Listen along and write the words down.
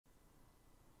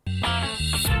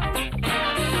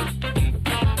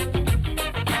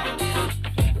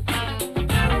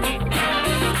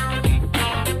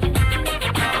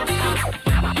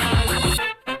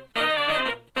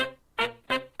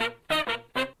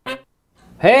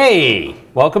Hey,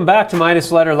 welcome back to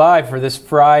Midas Letter Live for this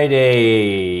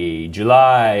Friday,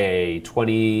 July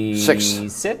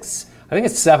 26th. I think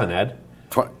it's 7, Ed.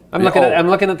 I'm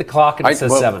looking at the clock and it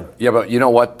says 7. Yeah, but you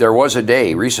know what? There was a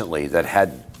day recently that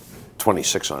had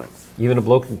 26 on it. Even a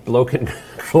broken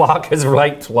clock is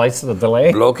right twice the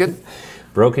delay. Broken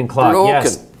clock. Broken.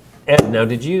 Yes. Ed, now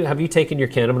have you taken your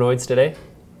cannabinoids today?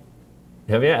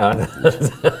 Have you?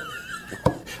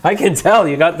 I can tell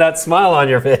you got that smile on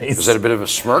your face. Is that a bit of a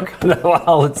smirk?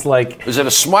 Well, it's like... Is it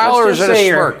a smile or is it a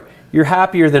smirk? You're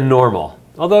happier than normal,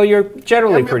 although you're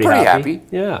generally pretty happy.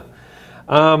 Yeah.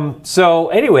 So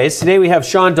anyways, today we have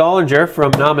Sean Dollinger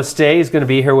from Namaste. He's going to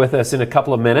be here with us in a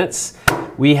couple of minutes.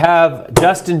 We have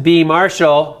Justin B.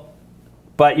 Marshall,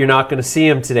 but you're not going to see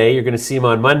him today. You're going to see him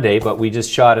on Monday, but we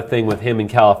just shot a thing with him in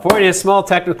California. Small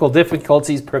technical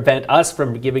difficulties prevent us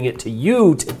from giving it to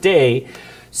you today.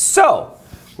 So...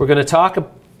 we're going to talk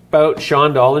about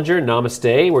Sean Dollinger,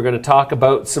 Namaste. We're going to talk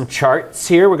about some charts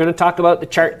here. We're going to talk about the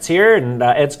charts here, and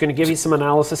Ed's going to give you some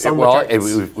analysis on the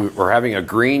charts. We're having a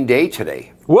green day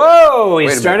today. Whoa!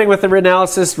 He's starting with the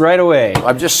analysis right away.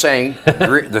 I'm just saying,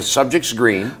 the subject's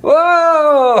green.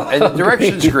 Whoa! And the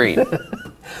direction's green.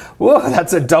 Whoa,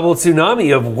 that's a double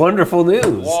tsunami of wonderful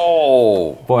news.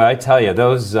 Whoa. Boy, I tell you,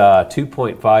 those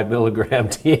 2.5 milligram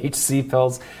THC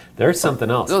pills, they're something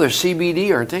else. No, they're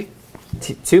CBD, aren't they?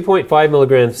 2.5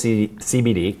 milligrams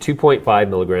CBD, 2.5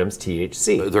 milligrams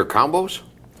THC. They're combos?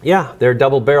 Yeah, they're a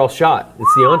double barrel shot.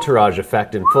 It's the entourage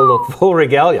effect in full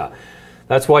regalia.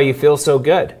 That's why you feel so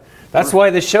good. That's why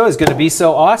this show is going to be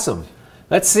so awesome.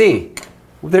 Let's see.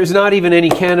 There's not even any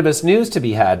cannabis news to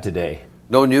be had today.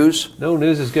 No news? No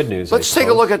news is good news. Let's take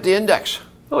a look at the index.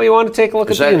 Oh, you want to take a look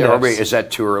at the index? Is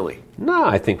that too early? No,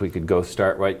 I think we could go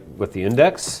start right with the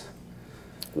index.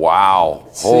 Wow.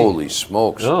 Holy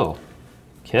smokes. Oh.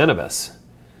 Cannabis.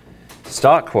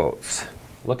 Stock quotes.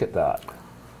 Look at that.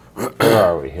 Where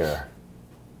are we here?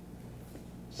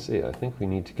 Let's see, I think we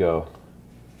need to go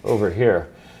over here.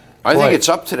 I think it's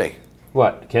up today.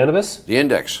 What? Cannabis? The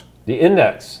index. The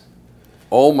index.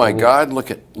 Oh my God, look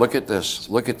at this.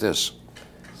 Look at this.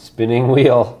 Spinning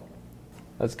wheel.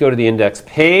 Let's go to the index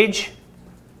page.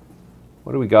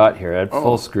 What do we got here, Ed?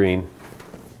 Full screen.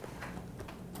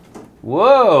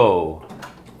 Whoa!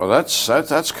 Well, that's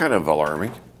kind of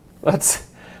alarming. Let's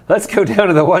go down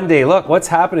to the one-day look. What's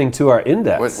happening to our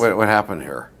index? What happened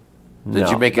here? Did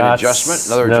you make an adjustment?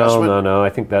 Another adjustment? No. I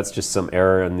think that's just some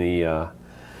error in the. Error.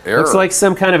 Looks like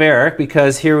some kind of error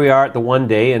because here we are at the one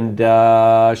day, and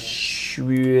this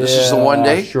is the one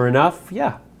day. Sure enough,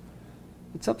 yeah,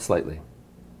 it's up slightly.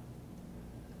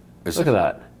 Look at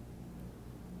that.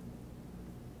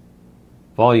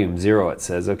 Volume 0. It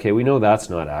says. Okay, we know that's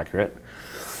not accurate.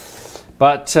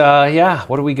 But, yeah,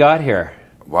 what do we got here?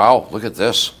 Wow, look at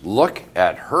this. Look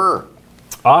at her.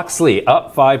 Oxley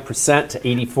up 5% to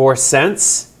 84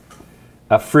 cents.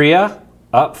 Afria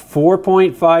up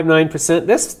 4.59%.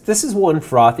 This is one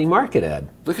frothy market, Ed.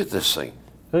 Look at this thing.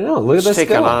 I know, look at this. It's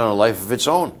taking on a life of its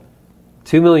own.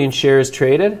 2 million shares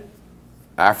traded.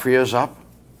 Afria's up.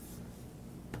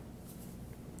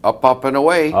 Up and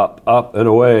away. Up and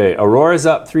away. Aurora's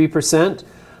up 3%.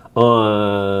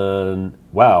 On,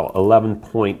 wow,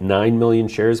 11.9 million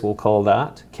shares, we'll call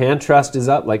that. CanTrust is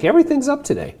up. Like, everything's up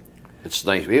today. It's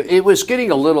nice. It was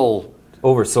getting a little...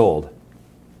 oversold.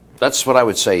 That's what I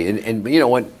would say. And you know,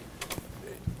 when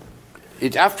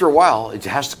after a while, it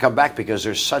has to come back because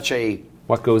there's such a...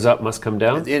 what goes up must come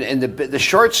down? And the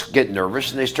shorts get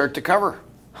nervous and they start to cover.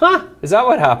 Huh? Is that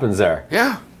what happens there?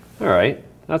 Yeah. All right.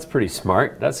 That's pretty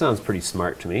smart. That sounds pretty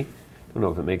smart to me. I don't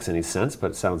know if it makes any sense,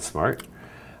 but it sounds smart.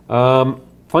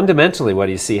 Fundamentally, what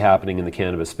do you see happening in the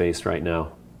cannabis space right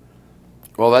now?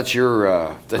 Well, that's your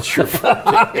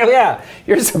yeah,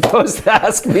 you're supposed to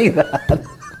ask me that.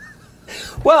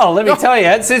 Well, let me tell you,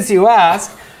 Ed, since you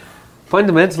asked,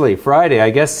 fundamentally, Friday, I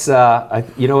guess,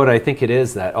 you know what I think it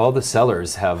is, that all the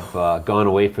sellers have gone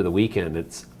away for the weekend.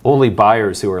 It's only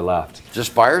buyers who are left.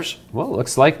 Just buyers? Well, it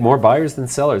looks like more buyers than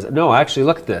sellers. No, actually,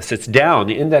 look at this. It's down.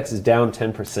 The index is down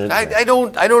 10%. I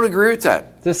don't agree with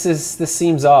that. This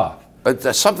seems off.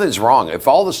 But something's wrong. If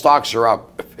all the stocks are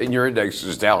up and your index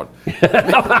is down.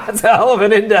 That's a hell of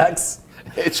an index.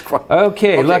 It's quite...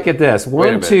 Okay, look at this.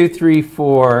 1, 2, 3,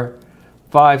 4,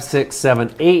 5, 6,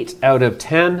 7, 8 out of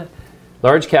 10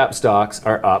 large cap stocks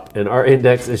are up, and our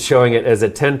index is showing it as a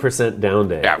 10% down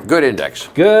day. Yeah, good index.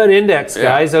 Good index,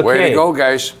 guys. Okay. Way to go,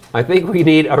 guys. I think we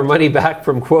need our money back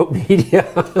from Quote Media.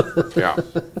 Yeah.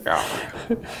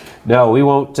 No, we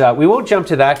won't jump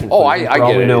to that conclusion. Oh, I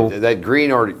get it. That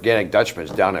green organic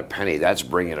Dutchman's down a penny. That's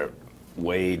bringing it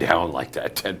way down like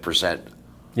that, 10%.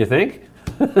 You think?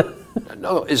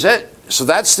 No, is that so?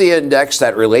 That's the index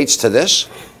that relates to this.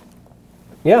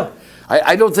 Yeah.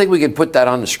 I don't think we can put that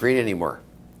on the screen anymore.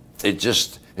 It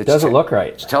doesn't look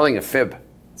right. It's telling a fib.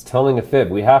 It's telling a fib.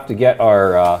 We have to get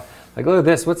our. Like, look at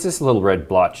this. What's this little red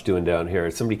blotch doing down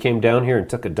here? Somebody came down here and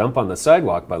took a dump on the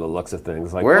sidewalk by the looks of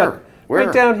things. Like, where? What? Where?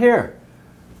 Right down here.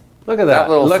 Look at that.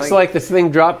 It looks like this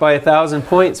thing dropped by 1,000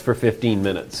 points for 15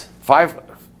 minutes.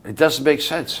 It doesn't make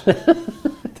sense.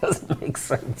 It doesn't make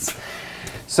sense.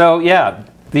 So, yeah,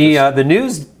 the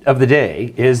news of the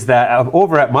day is that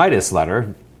over at Midas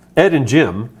Letter, Ed and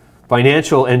Jim,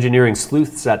 financial engineering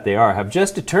sleuths that they are, have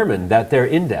just determined that their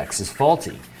index is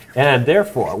faulty. And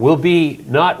therefore will be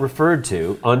not referred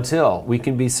to until we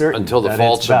can be certain. Until the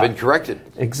faults have been corrected.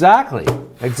 Exactly.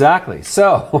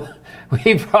 So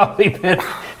we've probably been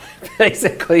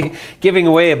basically giving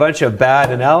away a bunch of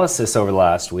bad analysis over the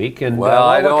last week. And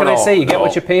well, what can I say? You get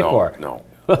what you pay for. No.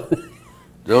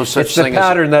 No such it's the thing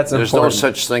pattern that's there's important. no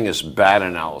such thing as bad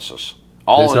analysis.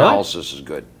 All There's analysis is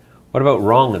good. What about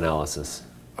wrong analysis?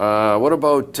 What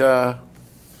about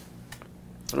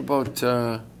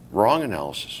wrong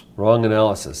analysis? Wrong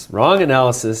analysis. Wrong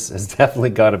analysis has definitely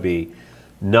got to be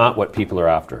not what people are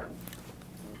after.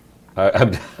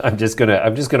 I'm just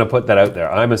gonna put that out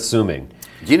there. I'm assuming.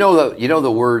 You know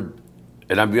the word,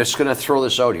 and I'm just gonna throw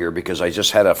this out here because I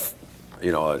just had a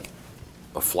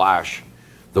flash.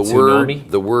 The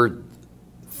word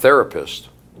therapist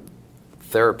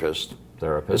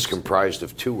is comprised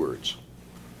of two words.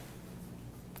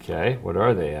 Okay, what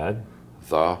are they, Ed?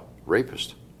 The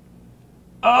rapist.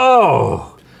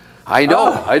 Oh! I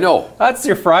know. That's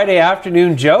your Friday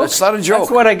afternoon joke? That's not a joke.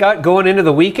 That's what I got going into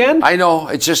the weekend? I know.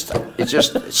 It's just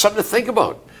something to think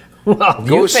about. Well,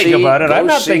 you think about it. I'm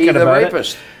not thinking about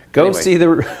it. Go see the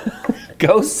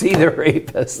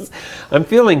rapist. I'm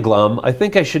feeling glum. I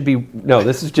think I should be. No,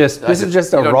 this is just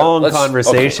a wrong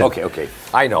conversation. Okay.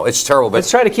 I know it's terrible. But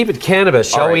let's try to keep it cannabis,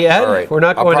 shall we, Ed? Right. We're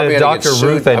not going to Dr.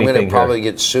 Ruth anything. I'm going to probably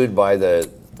get sued by the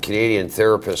Canadian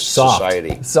Therapist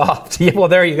Society. Soft. Yeah, well,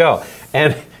 there you go.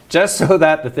 And just so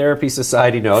that the Therapy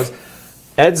Society knows,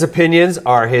 Ed's opinions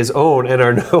are his own and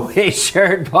are no way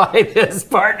shared by his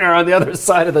partner on the other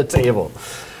side of the table.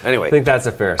 Anyway, I think that's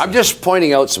a fair. I'm just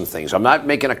pointing out some things. I'm not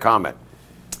making a comment.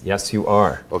 Yes, you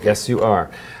are. Okay. Yes, you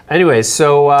are. Anyways,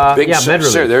 so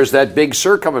sir, there's that Big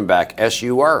Sir coming back.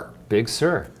 S-U-R. Big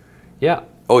Sir. Yeah.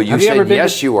 Oh, you said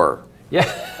yes, you are. Yeah.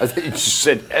 I think you just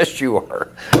said S-U-R.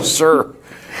 Sir.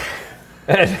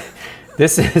 And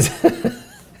this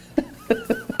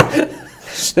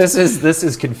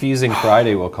is Confusing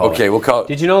Friday, we'll call it. Okay, we'll call it.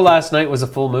 Did you know last night was a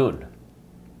full moon?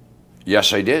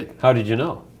 Yes, I did. How did you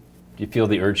know? Do you feel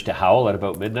the urge to howl at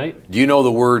about midnight? Do you know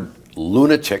the word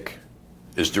lunatic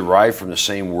is derived from the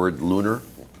same word lunar?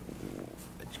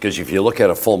 Because if you look at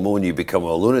a full moon, you become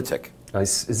a lunatic.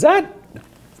 Is that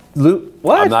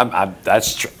what?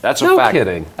 That's a fact. No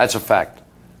kidding. That's a fact.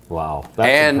 Wow,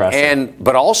 that's impressive.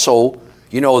 But also,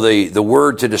 you know, the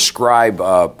word to describe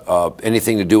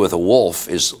anything to do with a wolf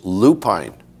is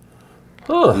lupine.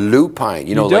 Huh. Lupine.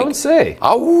 You don't say.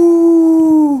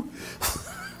 Ow.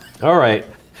 All right.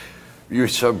 You're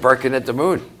so barking at the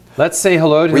moon. Let's say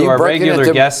hello to our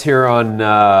regular guests here on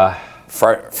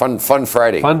Fun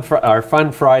Friday. Our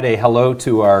Fun Friday. Hello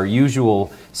to our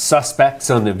usual suspects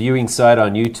on the viewing side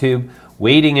on YouTube.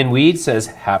 Wading in Weed says,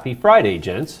 "Happy Friday,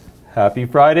 gents." Happy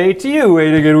Friday to you,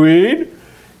 Wading in Weed.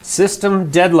 System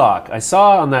Deadlock. I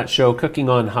saw on that show, Cooking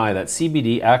on High, that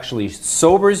CBD actually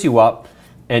sobers you up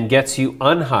and gets you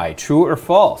unhigh. True or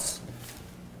false?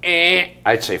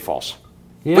 I'd say false.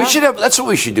 Yeah? We should have. That's what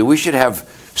we should do. We should have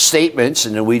statements,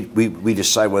 and then we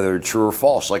decide whether they're true or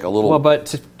false, like a little. Well, but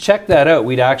to check that out,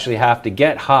 we'd actually have to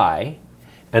get high,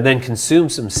 and then consume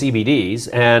some CBDs,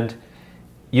 and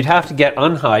you'd have to get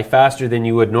unhigh faster than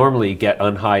you would normally get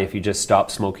unhigh if you just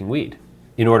stopped smoking weed,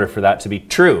 in order for that to be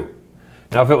true.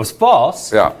 Now, if it was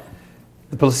false, yeah,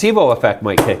 the placebo effect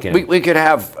might kick in. We could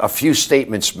have a few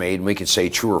statements made, and we could say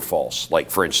true or false.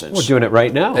 Like, for instance, we're doing it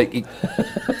right now.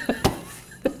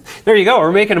 There you go.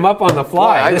 We're making them up on the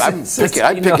fly. Boy,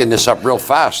 I'm picking this up real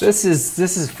fast. This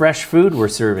is fresh food we're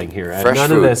serving here.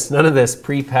 None of this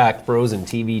pre-packed frozen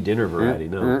TV dinner variety.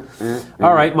 No.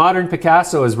 All right. Modern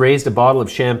Picasso has raised a bottle of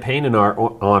champagne in our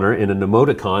honor in an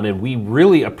emoticon, and we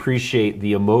really appreciate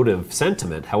the emotive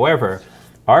sentiment. However,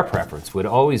 our preference would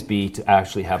always be to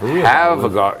actually have a real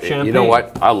champagne. You know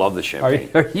what? I love the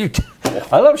champagne.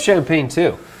 I love champagne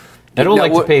too. I don't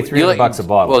like to pay $300 a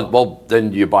bottle. Well,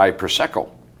 then you buy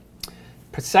Prosecco.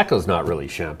 Prosecco's not really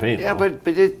champagne. Yeah, but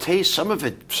it tastes. Some of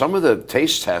the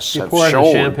taste tests have shown.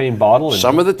 A champagne bottle.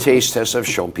 Some of the taste tests have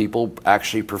shown people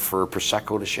actually prefer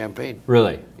Prosecco to champagne.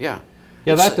 Really? Yeah.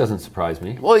 Yeah, that doesn't surprise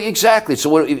me. Well, exactly.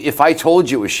 So if I told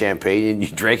you it was champagne and you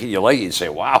drank it, you like it, you'd say,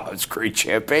 "Wow, it's great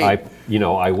champagne." I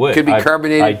would. Could be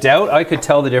carbonated. I doubt I could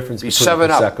tell the difference between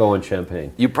Prosecco and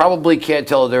champagne. You probably can't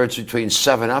tell the difference between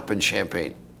 7-Up and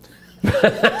champagne.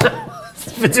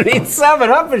 Between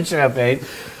 7-Up and champagne?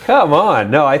 Come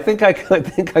on. No, I think I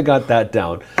got that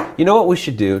down. You know what we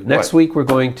should do? Next week we're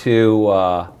going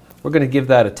to give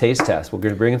that a taste test. We're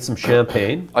going to bring in some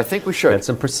champagne. I think we should. And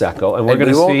some Prosecco. And we're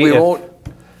going to see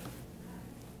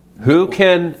who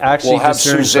can actually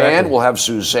We'll have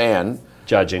Suzanne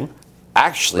judging.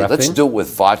 Actually, let's do it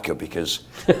with vodka because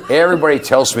everybody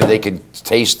tells me they can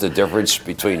taste the difference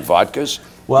between vodkas.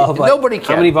 Well, nobody can.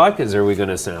 How many vodkas are we going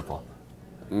to sample?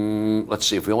 Let's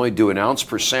see. If we only do an ounce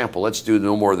per sample, let's do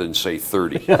no more than, say,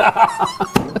 30.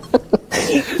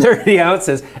 30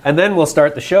 ounces, and then we'll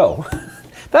start the show.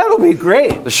 That'll be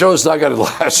great. The show's not going to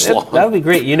last long. That'll be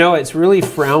great. You know, it's really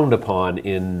frowned upon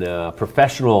in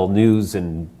professional news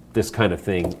and this kind of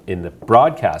thing in the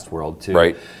broadcast world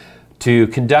to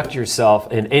conduct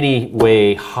yourself in any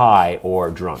way high or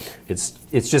drunk. It's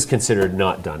just considered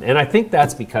not done. And I think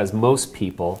that's because most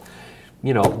people,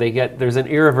 you know, there's an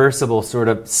irreversible sort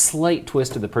of slight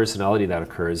twist of the personality that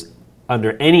occurs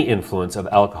under any influence of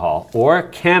alcohol or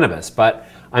cannabis. But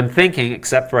I'm thinking,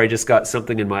 except for I just got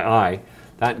something in my eye,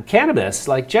 that cannabis,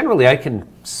 like generally I can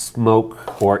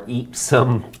smoke or eat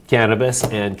some cannabis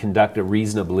and conduct a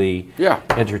reasonably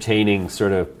entertaining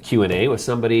sort of Q&A with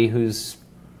somebody who's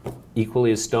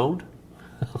equally as stoned.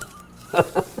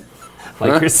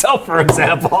 Like yourself, for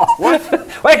example. What?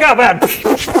 Wake up, man!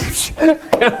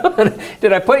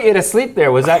 Did I put you to sleep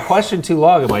there? Was that question too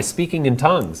long? Am I speaking in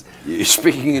tongues? You're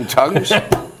speaking in tongues?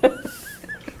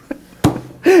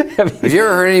 Have you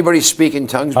ever heard anybody speak in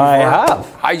tongues before? I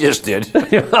have. I just did.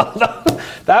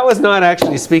 That was not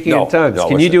actually speaking in tongues.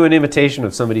 Can you do an imitation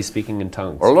of somebody speaking in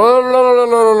tongues?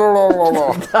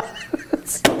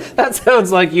 That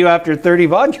sounds like you after 30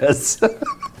 vodkas.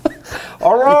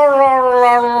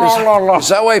 Is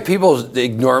that why people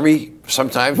ignore me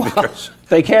sometimes? Because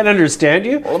they can't understand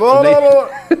you?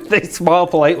 They smile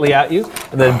politely at you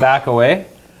and then back away,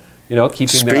 you know,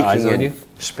 keeping their eyes on you.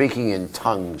 Speaking in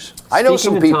tongues. I know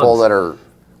some people that are,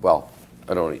 well,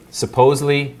 I don't know.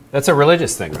 Supposedly, that's a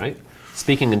religious thing, right?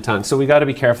 Speaking in tongues. So we got to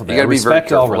be careful there. You got to be very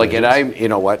careful. Like, and you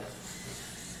know what?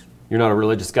 You're not a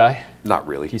religious guy? Not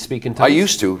really. You speak in tongues? I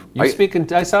used to.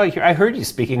 I heard you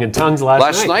speaking in tongues last night.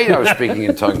 Last night I was speaking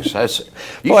in tongues. You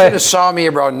should have saw me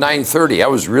around 9:30. I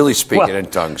was really speaking in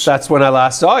tongues. That's when I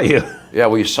last saw you. Yeah,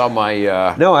 well, you saw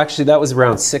my... No, actually, that was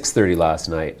around 6:30 last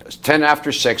night. 10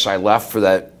 after 6, I left for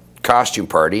that costume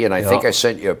party, and I think I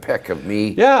sent you a pic of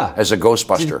me as a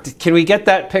Ghostbuster. Can we get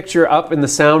that picture up in the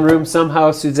sound room somehow,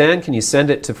 Suzanne? Can you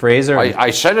send it to Fraser? I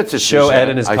sent it to show Suzanne. Ed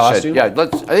in his costume. I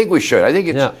think we should. I think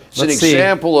it's an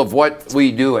example of what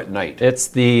we do at night. It's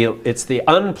the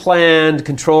unplanned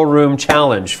control room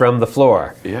challenge from the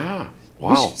floor. Yeah.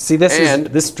 Wow. See,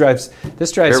 this drives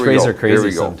Fraser crazy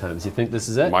sometimes. You think this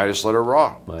is it? Midas Letter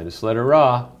RAW. Midas Letter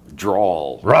RAW.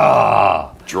 Drawl.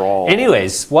 Raw. Drawl.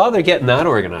 Anyways, while they're getting that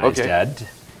organized, Ed,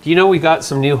 do you know we got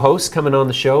some new hosts coming on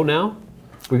the show now?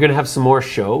 We're going to have some more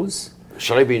shows.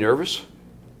 Should I be nervous?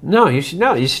 No, you should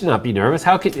not be nervous.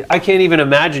 I can't even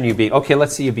imagine you being. Okay,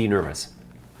 let's see you be nervous.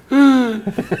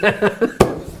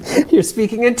 You're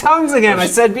speaking in tongues again. I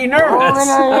said be nervous.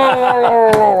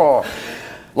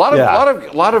 A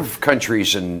lot of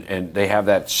countries and they have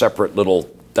that separate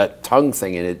that tongue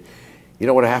thing in it. You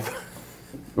know what happened?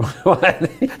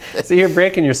 So you're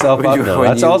breaking yourself up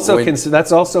now. That's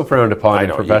also frowned upon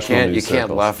in professional news You can't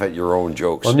laugh at your own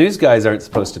jokes. Well, news guys aren't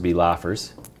supposed to be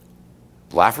laughers.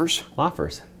 Laughers?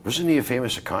 Laughers. Wasn't he a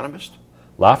famous economist?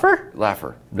 Laugher?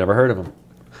 Laugher. Never heard of him.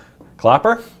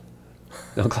 Clapper?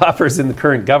 No, Clapper's in the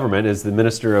current government is the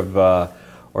Minister of,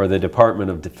 or the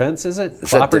Department of Defense, is it?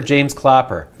 Clapper, James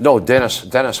Clapper. No,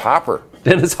 Dennis Hopper.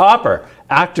 Dennis Hopper,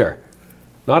 actor.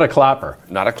 Not a clapper.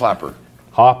 Not a clapper.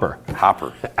 Hopper.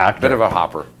 Actor. Bit of a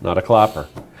hopper. Not a clapper.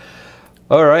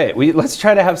 All right, let's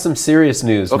try to have some serious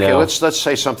news now. Okay, let's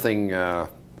say something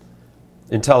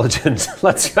intelligent.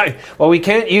 Let's try. Well, we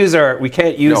can't use our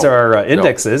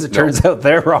indexes. It turns out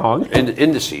they're wrong.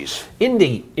 Indices.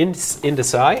 Indici?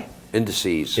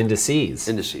 Indices.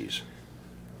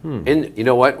 You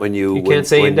know what? When you can't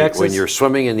say indexes? When you're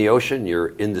swimming in the ocean,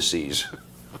 you're indices.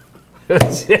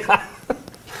 Yeah.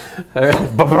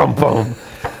 Boom, boom.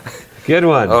 Good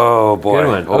one. Oh boy. Good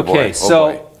one. Oh, okay, boy.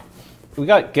 so we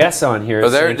got guests on here. Oh,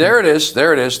 there it is.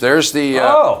 There it is. There's the.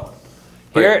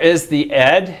 Here is the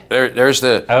Ed. There's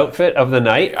the outfit of the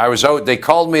night. I was out. They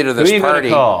called me to this party.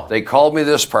 Call? They called me to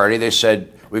this party. They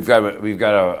said we've got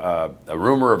a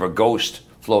rumor of a ghost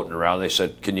floating around. They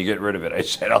said, "Can you get rid of it?" I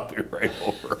said, "I'll be right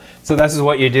over." So this is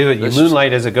what you do. You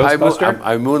moonlight as a Ghostbuster?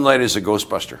 I moonlight as a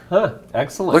Ghostbuster. Huh,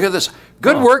 excellent. Look at this.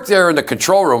 Good work there in the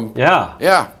control room. Yeah.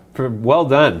 Yeah. Well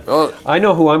done. I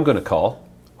know who I'm going to call.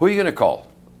 Who are you going to call?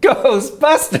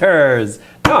 Ghostbusters!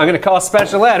 No, I'm going to call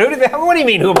Special Ed. What do you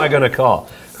mean, who am I going to call?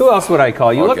 Who else would I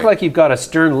call? You look like you've got a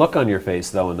stern look on your face,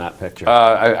 though, in that picture.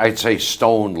 I'd say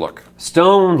stoned look.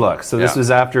 Stoned look. So this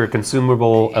was after a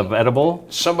consumable of edible?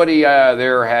 Somebody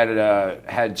there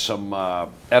had some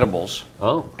edibles.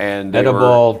 Oh. And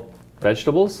edible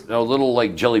vegetables? No, little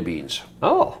like jelly beans.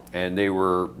 Oh. And they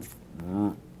were...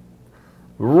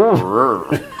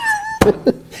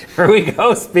 Here we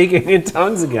go, speaking in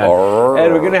tongues again. And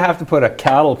we're going to have to put a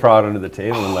cattle prod under the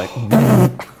table and like,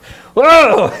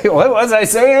 whoa, what was I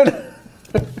saying?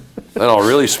 Then I'll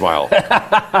really smile.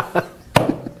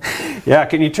 Yeah,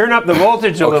 can you turn up the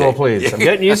voltage a little, please? I'm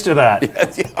getting used to that.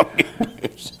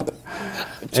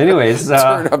 Anyways,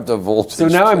 turn up the voltage. So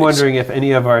now I'm wondering if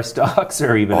any of our stocks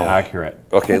are even accurate.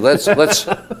 Okay, let's. Well,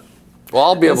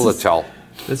 I'll be able to tell.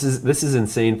 This is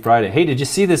Insane Friday. Hey, did you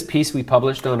see this piece we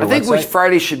published on our website? I think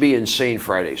Fridays should be Insane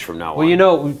Fridays from now on. Well, you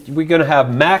know, we're going to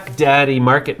have Mac Daddy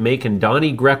Market Making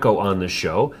Donnie Greco on the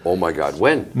show. Oh my God,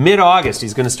 when? Mid-August,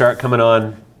 he's going to start coming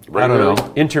on, regularly? I don't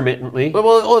know, intermittently.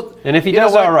 Well, and if he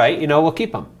does all right, we'll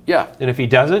keep him. Yeah. And if he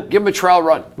doesn't, give him a trial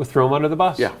run. We'll throw him under the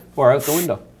bus. Yeah. Or out the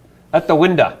window. At the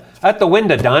window. At the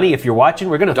window, Donnie, if you're watching,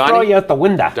 we're going to throw you out the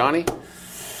window. Donnie?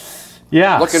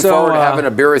 Yeah. Looking forward to having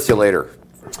a beer with you later.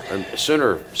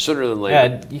 Sooner than later.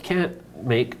 Yeah, you can't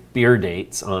make beer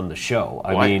dates on the show.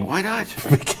 Why not?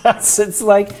 Because it's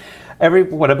like,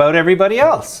 what about everybody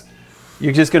else?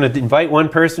 You're just going to invite one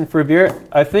person for a beer?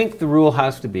 I think the rule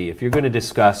has to be, if you're going to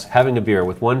discuss having a beer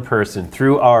with one person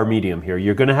through our medium here,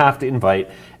 you're going to have to invite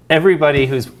everybody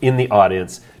who's in the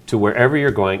audience to wherever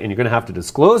you're going, and you're going to have to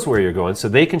disclose where you're going so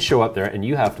they can show up there and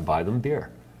you have to buy them beer.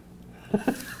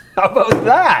 How about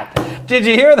that? Did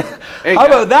you hear that? Hey, how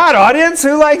about that, audience?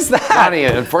 Who likes that? Donnie,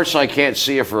 unfortunately, I can't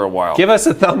see you for a while. Give us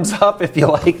a thumbs up if you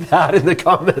like that in the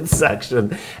comments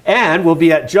section. And we'll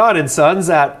be at John & Sons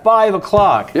at 5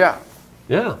 o'clock. Yeah.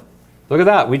 Yeah. Look at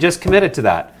that. We just committed to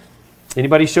that.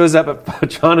 Anybody shows up at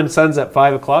John & Sons at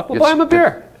 5 o'clock, we'll buy them a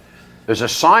beer. There's a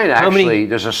sign, actually.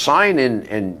 There's a sign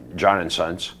in John &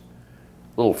 Sons.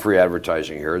 A little free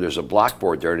advertising here. There's a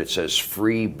blackboard there that says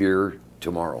free beer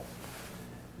tomorrow.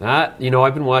 That,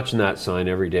 I've been watching that sign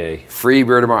every day. Free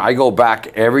beer tomorrow. I go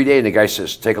back every day and the guy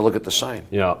says, take a look at the sign.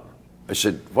 Yeah. I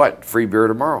said, what? Free beer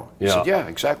tomorrow? He said, yeah,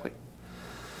 exactly.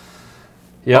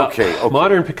 Yeah. Okay.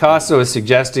 Modern Picasso is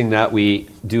suggesting that we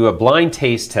do a blind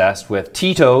taste test with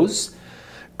Tito's,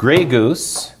 Grey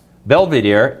Goose,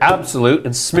 Belvedere, Absolute,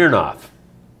 and Smirnoff.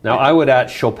 Now, I would add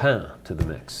Chopin to the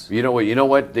mix. You know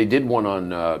what? They did one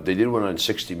on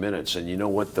 60 Minutes, and you know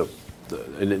what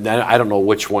and I don't know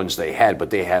which ones they had, but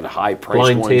they had high price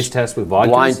ones. Blind taste test with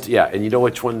vodkas? Yeah, and you know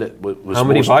which one that was How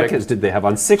many vodkas picked? did they have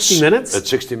on 60 Minutes? At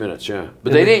 60 Minutes, yeah.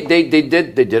 But they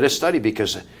did a study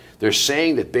because they're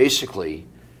saying that basically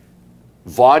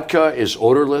vodka is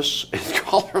odorless and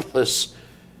colorless,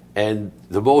 and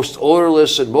the most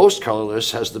odorless and most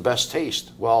colorless has the best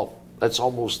taste. Well, that's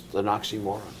almost an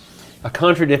oxymoron. A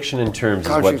contradiction in terms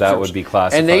is what that would be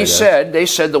classified and they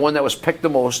said the one that was picked the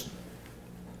most,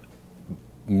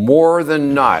 more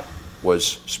than not,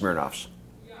 was Smirnoff's.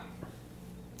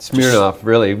 Smirnoff,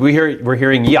 really? We're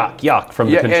hearing yuck from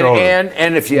the control room.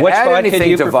 And if you add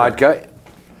anything to vodka,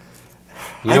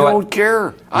 I don't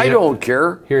care. I don't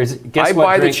care. I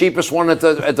buy the cheapest one at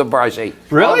the bar. I say,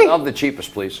 really? I'll have the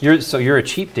cheapest, please. So you're a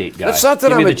cheap date guy. That's not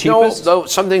that I'm the cheapest. No,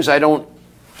 some things I don't.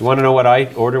 You want to know what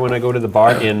I order when I go to the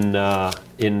bar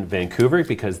in Vancouver,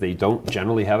 because they don't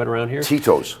generally have it around here?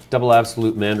 Tito's. Double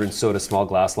Absolute Mandarin Soda, small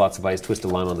glass, lots of ice,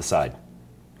 twisted lime on the side.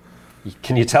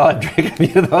 Can you tell I drink a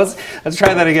few of those? Let's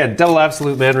try that again. Double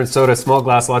Absolute Mandarin Soda, small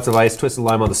glass, lots of ice, twisted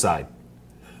lime on the side.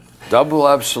 Double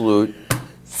Absolute.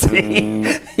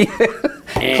 See?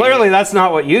 Clearly that's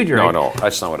not what you drink. No,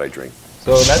 that's not what I drink.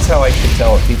 So that's how I can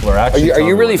tell if people are actually. Are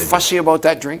you really fussy about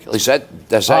that drink? At least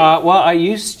that's that. Well, I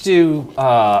used to.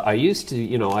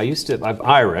 I'm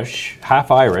Irish,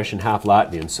 half Irish and half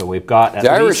Latvian. So we've got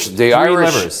at least the three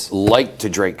Irish livers. Like to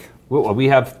drink.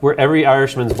 Every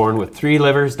Irishman's born with 3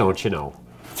 livers, don't you know?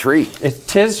 3.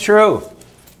 Tis true.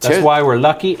 That's why we're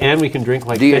lucky, and we can drink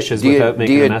like fishes without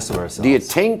making a mess of ourselves. Do you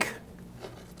think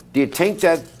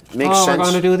that makes sense? We're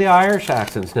going to do the Irish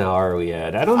accents now, are we,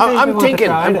 Ed?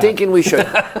 I'm thinking we should.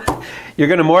 You're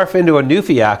going to morph into a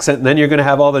Newfie accent, and then you're going to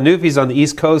have all the Newfies on the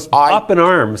East Coast up in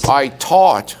arms. I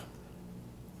thought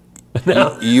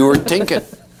you were thinking.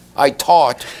 I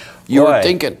thought you were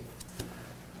thinking.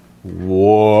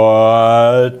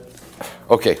 What?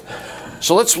 Okay,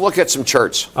 so let's look at some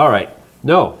charts. All right.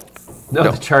 No,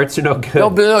 the charts are no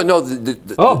good. No.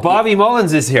 Oh, Bobby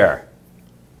Mullins is here.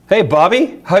 Hey,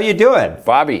 Bobby, how you doing?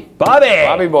 Bobby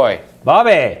boy.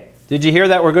 Bobby, did you hear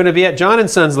that we're going to be at John &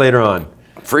 Sons later on?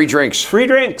 Free drinks. Free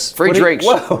drinks.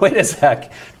 Whoa, wait a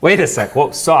sec.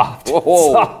 Whoa, soft.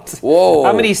 Whoa. Soft. Whoa.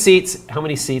 How many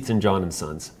seats in John &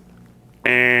 Sons?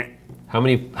 How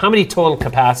many total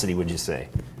capacity would you say?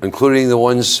 Including the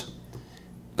ones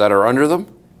that are under them?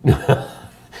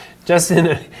 Just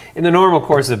in the normal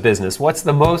course of business, what's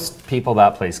the most people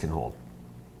that place can hold?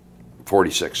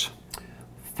 46.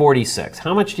 46.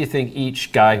 How much do you think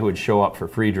each guy who would show up for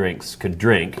free drinks could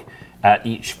drink at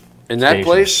each in that station?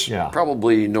 place? Yeah.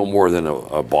 Probably no more than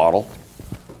a bottle.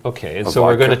 Okay, and so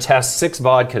we're going to test 6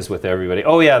 vodkas with everybody.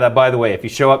 Oh yeah, that, by the way, if you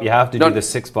show up, you have to do the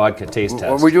 6 vodka taste test.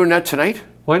 Are we doing that tonight?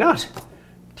 Why not?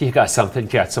 Do you got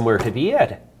somewhere to be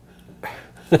at?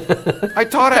 I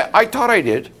thought I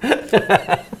did.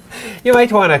 You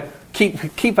might want to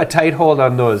keep a tight hold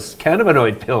on those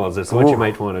cannabinoid pills. That's what you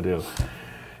might want to do.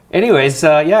 Anyways,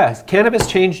 yeah, cannabis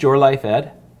changed your life,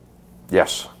 Ed?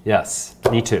 Yes. Yes,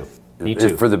 me too. Me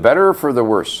too. For the better or for the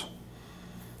worse?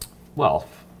 Well,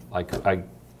 I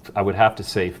would have to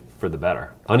say for the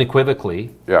better.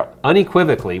 Unequivocally. Yeah.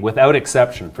 Unequivocally, without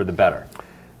exception, for the better.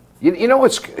 You know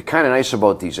what's kind of nice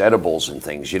about these edibles and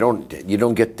things? You don't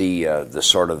get the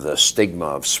sort of the stigma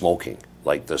of smoking.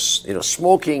 Like this,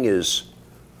 smoking is,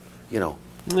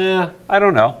 Yeah, I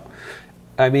don't know.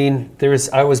 I mean,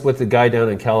 I was with the guy down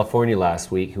in California last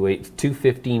week who ate 2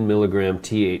 15-milligram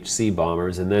THC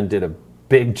bombers and then did a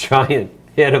big giant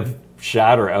hit of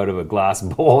shatter out of a glass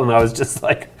bowl, and I was just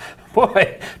like,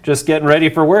 boy, just getting ready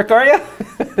for work, are you?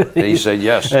 And he said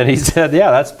yes. And he said,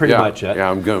 yeah, that's pretty much it. Yeah,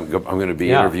 I'm going to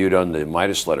be interviewed on the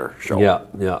Midas Letter show.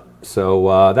 Yeah.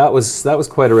 So that was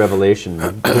quite a revelation.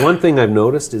 The one thing I've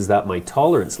noticed is that my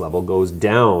tolerance level goes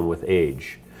down with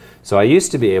age. So I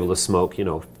used to be able to smoke,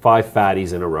 5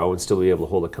 fatties in a row and still be able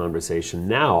to hold a conversation.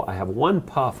 Now I have 1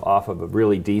 puff off of a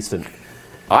really decent.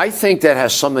 I think that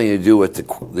has something to do with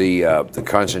the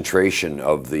concentration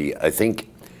of I think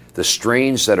the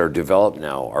strains that are developed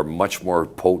now are much more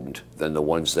potent than the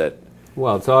ones that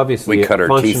it's obviously we cut a our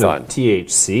function teeth of on.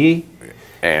 THC.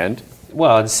 And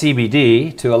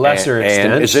CBD to a lesser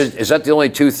extent. Is that the only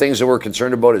 2 things that we're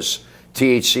concerned about is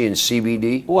THC and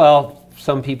CBD? Well,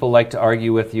 some people like to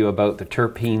argue with you about the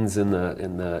terpenes in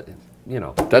the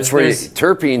That's where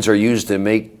terpenes are used to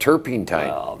make turpentine.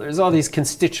 Well, there's all these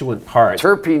constituent parts.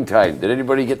 Turpentine. Did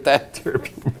anybody get that?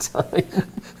 Turpentine.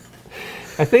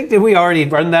 I think, did we already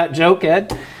run that joke,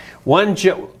 Ed?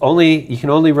 You can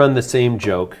only run the same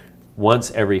joke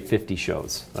once every 50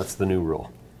 shows. That's the new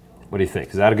rule. What do you think?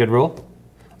 Is that a good rule?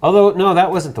 Although, no, that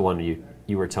wasn't the one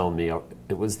you were telling me.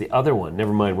 It was the other one.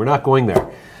 Never mind. We're not going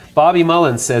there. Bobby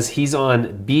Mullins says he's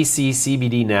on BC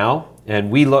CBD now,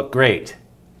 and we look great.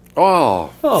 Oh,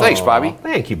 thanks, Bobby.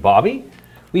 Thank you, Bobby.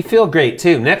 We feel great,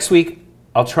 too. Next week,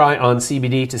 I'll try on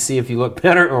CBD to see if you look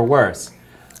better or worse.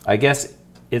 I guess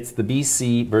it's the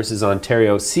BC versus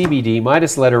Ontario CBD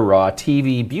Midas Letter RAW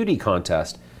TV beauty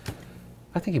contest.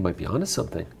 I think you might be onto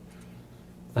something.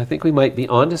 I think we might be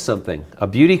onto something. A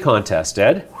beauty contest,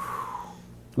 Ed.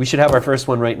 We should have our first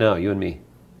one right now, you and me.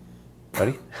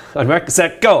 Ready? On mark,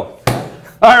 set, go.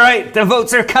 All right, the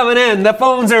votes are coming in. The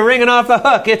phones are ringing off the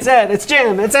hook. It's Ed, it's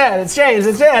Jim, it's Ed, it's James,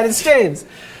 it's Ed, it's James.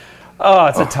 Oh,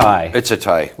 it's a tie. It's a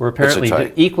tie. We're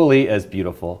apparently equally as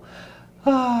beautiful.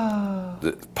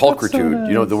 The pulchritude.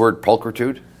 You know the word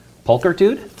pulchritude?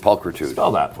 Pulchritude? Pulchritude.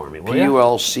 Spell that for me, will you?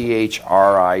 Pulchritude.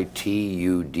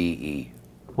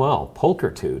 Wow,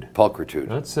 pulchritude. Pulchritude.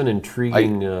 That's an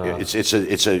intriguing.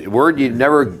 It's a word you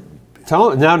never.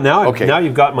 Now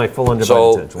you've got my full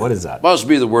undivided attention. What is that? Must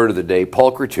be the word of the day.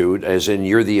 Pulchritude, as in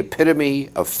you're the epitome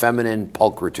of feminine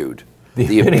pulchritude.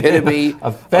 The epitome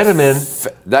of feminine.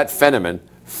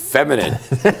 Feminine.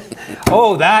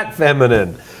 Oh, that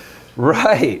feminine.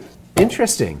 Right.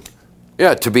 Interesting.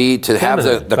 Yeah, to have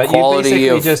the but quality you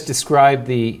basically of just described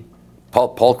the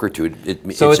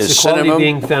pulchritude. So it's the quality of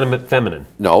being feminine.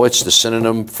 No, it's the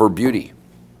synonym for beauty.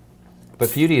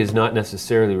 But beauty is not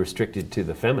necessarily restricted to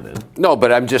the feminine. No,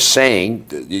 but I'm just saying,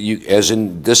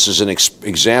 this is an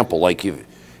example. Like you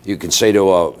can say to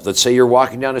let's say you're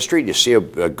walking down the street, you see a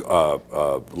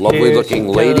lovely-looking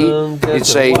lady. You'd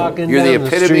say you're the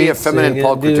epitome of feminine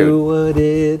pulchritude.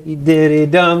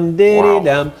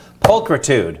 Wow.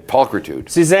 Pulchritude. Pulchritude.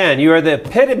 Suzanne, you are the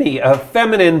epitome of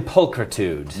feminine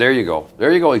pulchritude. There you go.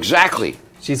 There you go. Exactly.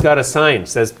 She's got a sign. It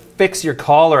says, "Fix your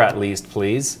collar at least,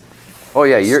 please." Oh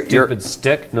yeah, you're stupid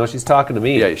stick. No, she's talking to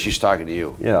me. Yeah, she's talking to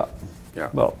you. Yeah. Yeah.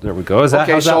 Well, there we go. Is that,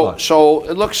 okay, how's that look? So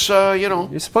it looks, you know.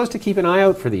 You're supposed to keep an eye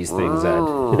out for these things, Ed.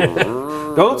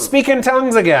 Don't speak in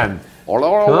tongues again. Come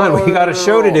on, we got a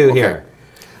show to do here.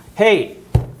 Hey,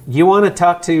 you want to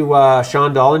talk to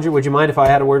Sean Dollinger? Would you mind if I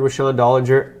had a word with Sean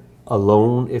Dollinger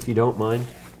alone, if you don't mind?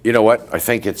 You know what? I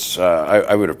think it's,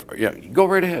 I would have, yeah, go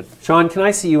right ahead. Sean, can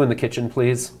I see you in the kitchen,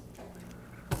 please?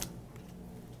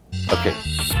 Okay.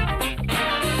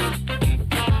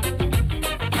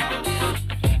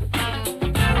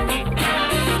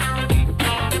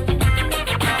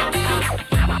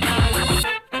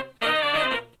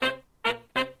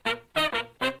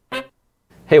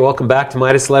 Hey, welcome back to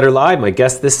Midas Letter Live. My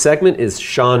guest this segment is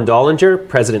Sean Dollinger,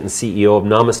 President and CEO of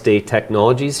Namaste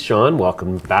Technologies. Sean,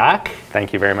 welcome back.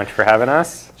 Thank you very much for having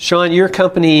us. Sean, your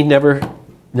company never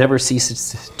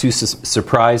ceases to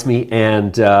surprise me,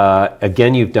 and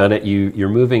again, you've done it. You're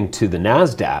moving to the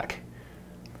NASDAQ.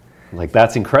 Like,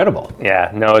 that's incredible.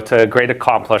 Yeah, no, it's a great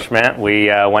accomplishment. We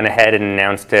went ahead and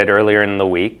announced it earlier in the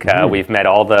week. We've met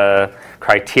all the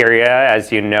criteria.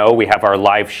 As you know, we have our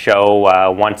live show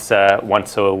once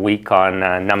a week on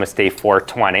Namaste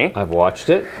 420. I've watched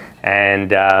it.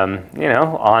 And, you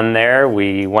know, on there,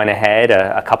 we went ahead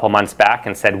a couple months back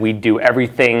and said we'd do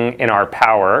everything in our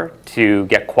power to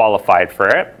get qualified for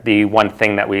it. The one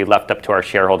thing that we left up to our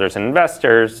shareholders and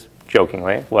investors,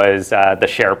 jokingly, was the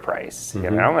share price, you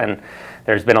know, and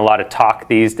there's been a lot of talk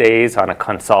these days on a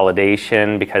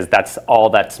consolidation because that's all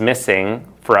that's missing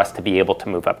for us to be able to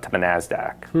move up to the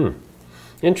NASDAQ.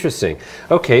 Interesting.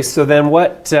 Okay, so then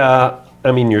what,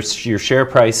 I mean, your share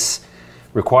price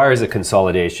requires a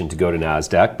consolidation to go to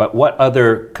NASDAQ, but what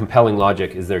other compelling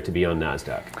logic is there to be on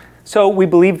NASDAQ? So we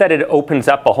believe that it opens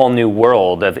up a whole new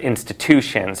world of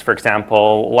institutions. For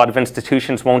example, a lot of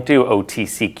institutions won't do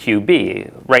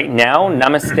OTCQB. Right now,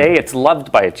 Namaste, it's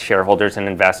loved by its shareholders and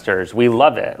investors. We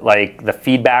love it. Like, the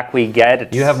feedback we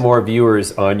get. You have more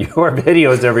viewers on your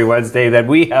videos every Wednesday than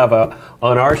we have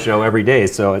on our show every day.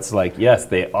 So it's like, yes,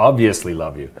 they obviously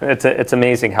love you. It's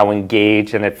amazing how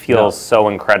engaged, and it feels so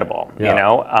incredible, you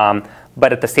know?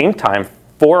 But at the same time,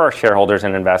 for our shareholders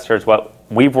and investors, what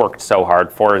we've worked so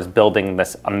hard for is building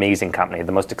this amazing company,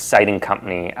 the most exciting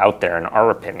company out there in our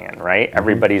opinion, right?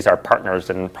 Everybody's our partners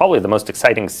in probably the most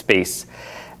exciting space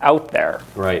out there.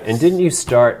 Right, and didn't you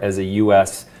start as a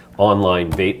US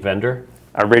online vape vendor?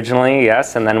 Originally,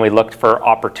 yes, and then we looked for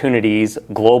opportunities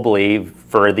globally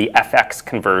for the FX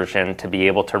conversion to be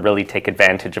able to really take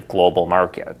advantage of global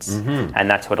markets. And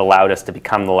that's what allowed us to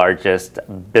become the largest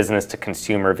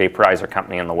business-to-consumer vaporizer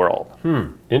company in the world.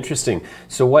 Interesting.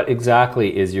 So what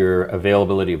exactly is your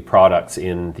availability of products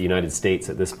in the United States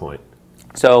at this point?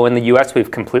 So in the US, we've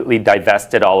completely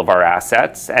divested all of our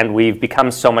assets, and we've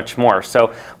become so much more.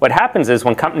 So what happens is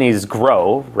when companies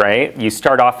grow, right, you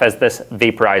start off as this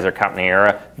vaporizer company or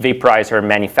a vaporizer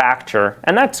manufacturer,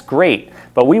 and that's great.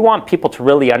 But we want people to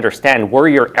really understand we're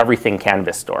your everything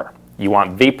cannabis store. You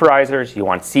want vaporizers, you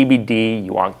want CBD,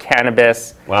 you want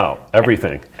cannabis. Wow,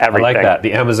 everything. Everything. I like that.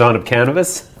 The Amazon of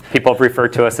cannabis? People refer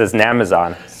to us as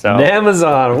Namazon. So.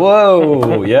 Namazon,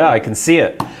 whoa, yeah, I can see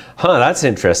it. Huh, that's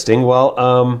interesting.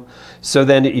 Well, so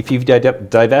then if you've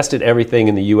divested everything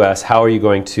in the US, how are you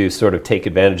going to sort of take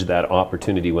advantage of that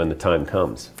opportunity when the time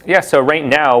comes? Yeah, so right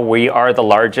now we are the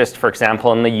largest, for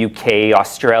example, in the UK,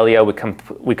 Australia.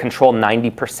 We control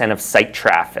 90% of site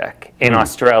traffic in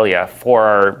Australia for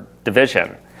our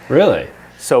division. Really?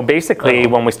 So basically,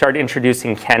 when we started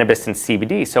introducing cannabis and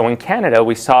CBD, so in Canada,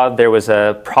 we saw there was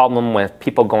a problem with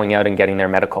people going out and getting their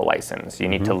medical license. You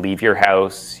need to leave your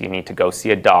house, you need to go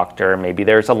see a doctor, maybe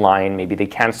there's a line, maybe they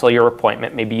cancel your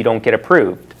appointment, maybe you don't get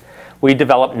approved. We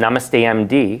developed Namaste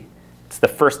MD. It's the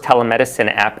first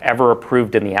telemedicine app ever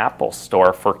approved in the Apple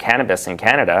Store for cannabis in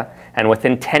Canada, and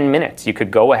within 10 minutes, you could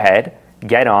go ahead,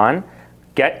 get on,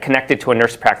 get connected to a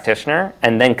nurse practitioner,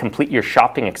 and then complete your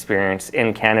shopping experience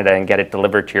in Canada and get it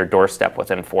delivered to your doorstep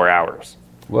within 4 hours.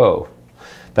 Whoa,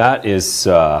 that is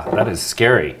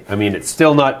scary. I mean, it's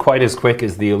still not quite as quick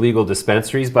as the illegal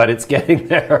dispensaries, but it's getting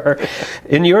there.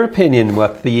 In your opinion,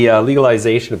 with the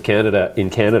legalization of Canada in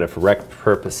Canada for rec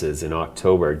purposes in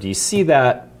October, do you see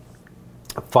that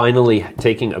finally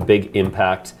taking a big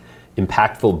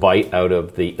impactful bite out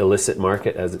of the illicit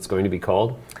market, as it's going to be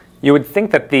called? You would think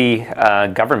that the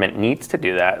government needs to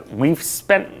do that. We've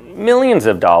spent millions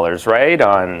of dollars, right,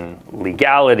 on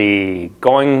legality,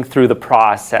 going through the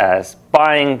process,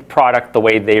 buying product the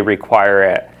way they require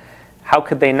it. How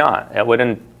could they not? It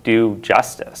wouldn't do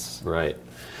justice. Right,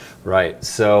 right.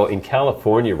 So in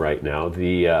California right now,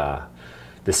 the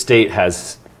state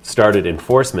has started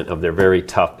enforcement of their very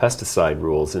tough pesticide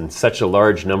rules, and such a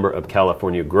large number of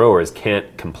California growers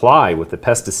can't comply with the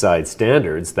pesticide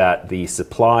standards that the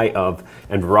supply of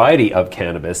and variety of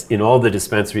cannabis in all the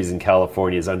dispensaries in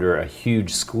California is under a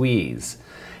huge squeeze.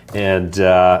 And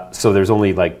so there's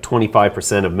only like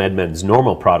 25% of MedMen's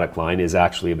normal product line is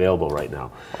actually available right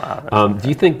now. Wow, do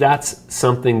you think that's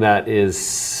something that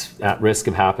is at risk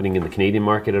of happening in the Canadian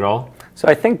market at all? So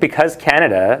I think because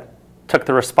Canada took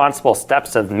the responsible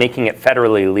steps of making it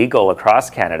federally legal across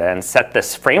Canada and set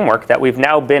this framework that we've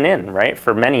now been in, right,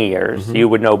 for many years. You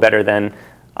would know better than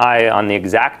I on the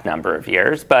exact number of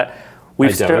years, but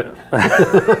we've started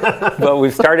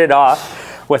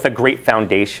off with a great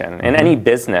foundation. In any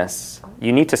business,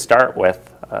 you need to start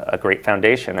with a great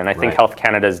foundation, and I think Health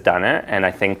Canada's done it, and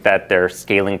I think that they're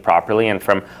scaling properly, and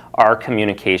from our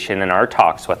communication and our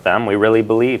talks with them, we really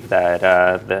believe that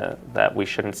that we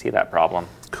shouldn't see that problem.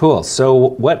 Cool. So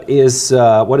what is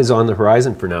on the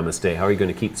horizon for Namaste? How are you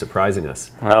going to keep surprising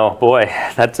us? Oh boy,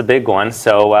 that's a big one.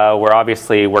 So we're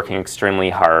obviously working extremely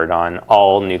hard on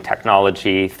all new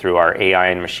technology through our AI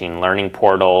and machine learning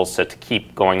portals, so to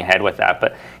keep going ahead with that.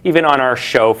 But even on our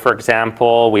show, for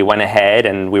example, we went ahead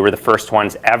and we were the first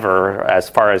ones ever, as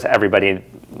far as everybody,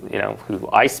 you know, who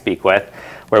I speak with,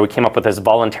 where we came up with this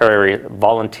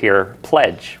volunteer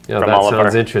pledge. Yeah, from all of our...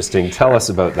 That sounds interesting. Tell us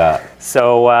about that.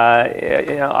 So,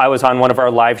 you know, I was on one of our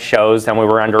live shows, and we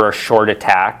were under a short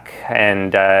attack,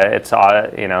 and it's,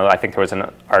 you know, I think there was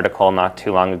an article not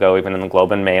too long ago, even in the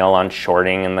Globe and Mail, on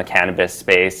shorting in the cannabis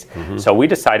space. So we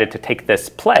decided to take this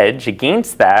pledge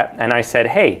against that, and I said,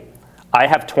 hey, I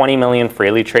have 20 million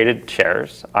freely traded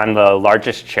shares. I'm the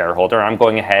largest shareholder. I'm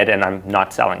going ahead and I'm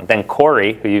not selling. Then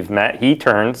Corey, who you've met, he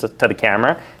turns to the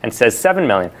camera and says 7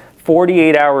 million.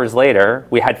 48 hours later,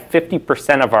 we had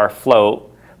 50% of our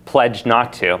float pledged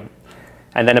not to.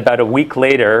 And then about a week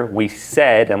later, we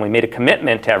said, and we made a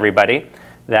commitment to everybody,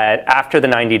 that after the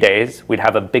 90 days, we'd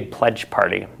have a big pledge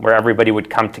party where everybody would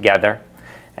come together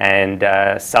and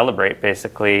celebrate,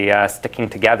 basically sticking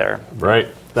together. Right.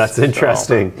 That's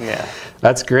interesting. So, yeah.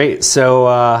 That's great. So,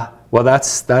 well,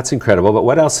 that's incredible. But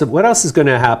what else is going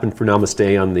to happen for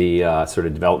Namaste on the sort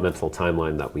of developmental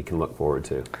timeline that we can look forward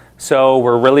to? So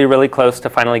we're really, really close to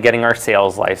finally getting our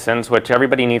sales license, which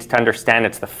everybody needs to understand.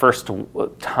 It's the first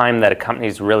time that a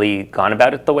company's really gone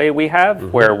about it the way we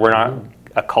have, where we're not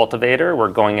a cultivator. We're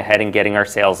going ahead and getting our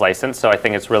sales license. So I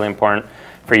think it's really important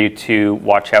for you to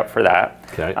watch out for that.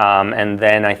 Okay. And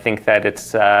then I think that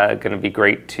it's going to be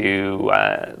great to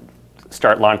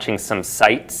start launching some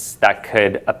sites that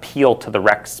could appeal to the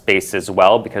rec space as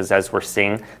well, because as we're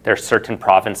seeing, there are certain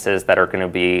provinces that are going to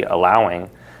be allowing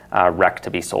rec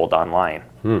to be sold online.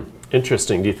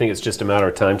 Interesting. Do you think it's just a matter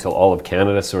of time till all of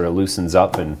Canada sort of loosens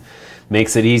up and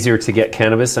makes it easier to get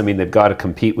cannabis? I mean, they've got to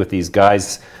compete with these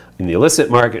guys in the illicit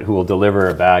market who will deliver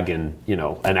a bag in, you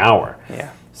know, an hour.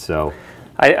 Yeah. So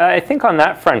I think on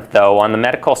that front, though, on the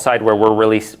medical side, where we're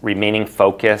really remaining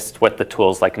focused with the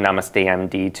tools like Namaste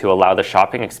MD to allow the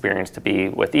shopping experience to be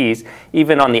with ease,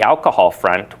 even on the alcohol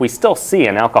front, we still see,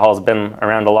 and alcohol has been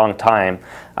around a long time,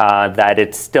 that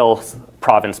it's still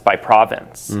province by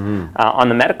province. On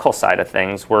the medical side of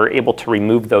things, we're able to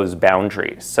remove those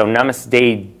boundaries. So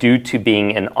Namaste, due to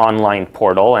being an online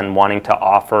portal and wanting to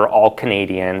offer all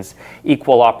Canadians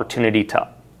equal opportunity to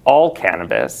all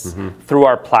cannabis through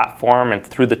our platform and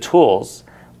through the tools,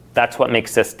 that's what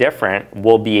makes us different.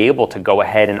 We'll be able to go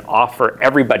ahead and offer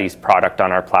everybody's product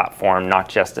on our platform, not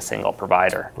just a single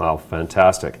provider. Wow,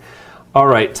 fantastic. All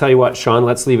right, tell you what, Sean,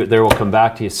 let's leave it there. We'll come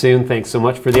back to you soon. Thanks so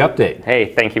much for the update.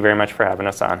 Hey, thank you very much for having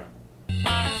us on.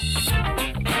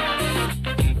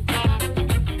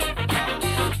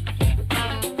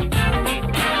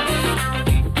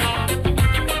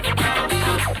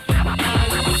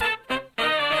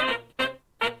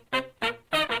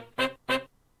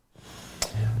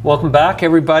 Welcome back,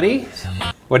 everybody.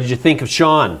 What did you think of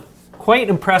Sean? Quite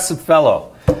impressive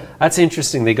fellow. That's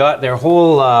interesting. They got their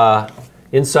whole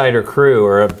insider crew,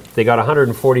 or they got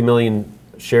 140 million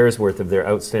shares worth of their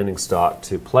outstanding stock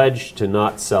to pledge to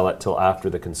not sell it till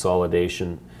after the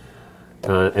consolidation,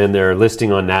 and they're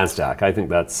listing on NASDAQ. I think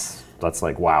that's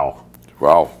like wow.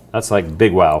 Wow. That's like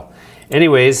big wow.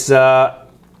 Anyways,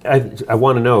 I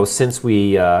want to know, since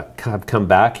we have come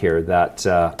back here, that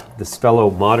this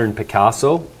fellow Modern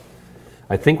Picasso,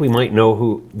 I think we might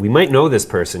know this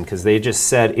person, because they just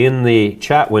said in the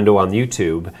chat window on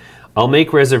YouTube, I'll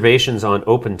make reservations on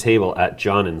Open Table at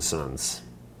John & Sons.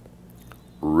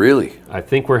 Really? I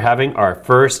think we're having our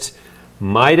first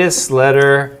Midas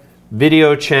Letter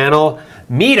video channel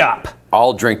meetup.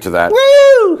 I'll drink to that.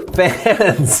 Woo!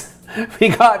 Fans! We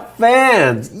got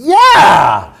fans!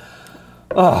 Yeah!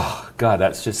 Oh, God,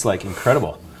 that's just like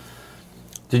incredible.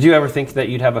 Did you ever think that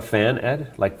you'd have a fan,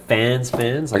 Ed? Like fans?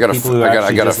 Like I got people who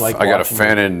actually just like I got a watching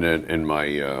fan in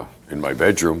my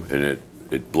bedroom, and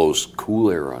it blows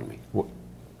cool air on me.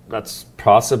 That's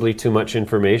possibly too much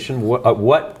information.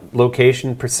 What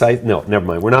location precise? No, never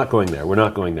mind. We're not going there. We're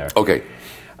not going there. Okay.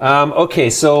 Okay,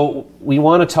 so we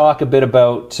want to talk a bit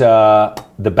about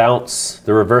the bounce,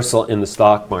 the reversal in the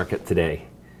stock market today.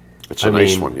 It's a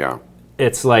nice one, yeah.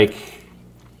 It's like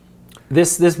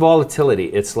this volatility.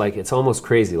 It's like it's almost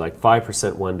crazy. Like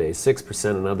 5% one day,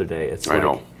 6% another day. It's I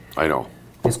know.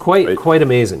 It's quite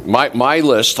amazing. My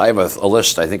list. I have a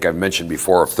list. I think I've mentioned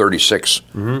before of 36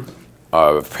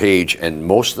 page, and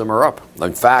most of them are up.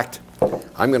 In fact,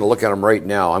 I'm going to look at them right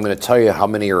now. I'm going to tell you how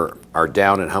many are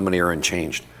down and how many are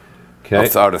unchanged. Okay.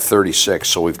 Out of 36.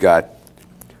 So we've got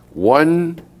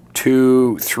 1,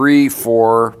 2, 3,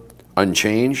 4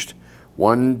 unchanged.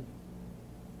 1,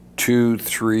 2,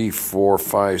 3, 4,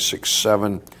 5, 6,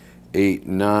 7, 8,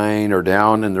 9 are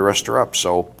down, and the rest are up.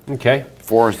 So okay,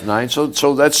 4 and 9. So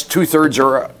that's 2/3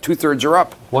 are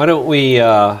up. Why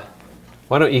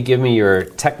don't you give me your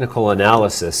technical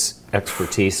analysis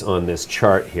expertise on this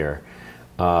chart here?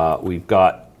 We've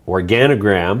got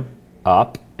organogram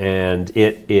up, and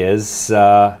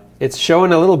it's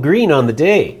showing a little green on the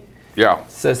day. Yeah.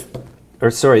 It says,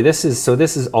 or sorry, this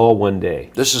is all one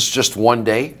day. This is just one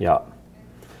day. Yeah.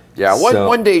 Yeah. So,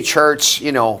 one day charts,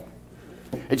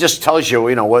 it just tells you,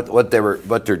 what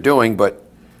they're doing, but.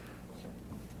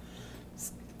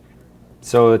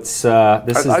 So it's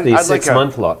this is the 6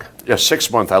 month look. Yeah,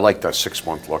 6 month. I like that 6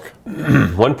 month look.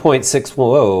 1.6.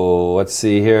 Whoa. Let's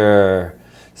see here.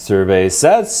 Survey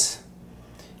says,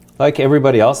 like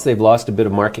everybody else, they've lost a bit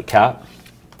of market cap.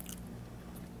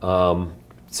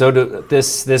 So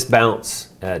this bounce,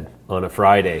 Ed, on a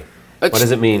Friday. What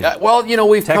does it mean? Well,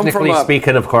 we've technically come from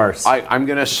speaking, of course. I'm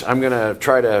gonna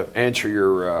try to answer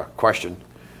your question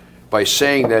by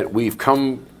saying that we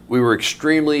were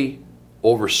extremely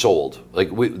oversold. Like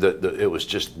it was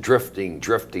just drifting.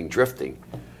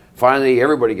 Finally,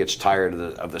 everybody gets tired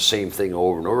of the same thing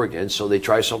over and over again, so they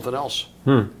try something else.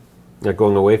 They're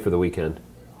going away for the weekend.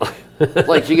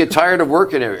 Like you get tired of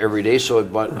working every day, so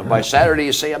by Saturday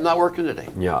you say, I'm not working today.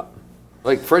 Yeah.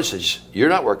 Like, for instance, you're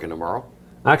not working tomorrow.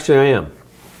 Actually, I am.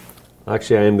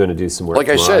 Actually, I am going to do some work like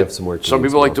tomorrow. I said, I have some work some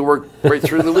people like to work right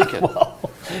through the weekend. Well,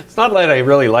 it's not like I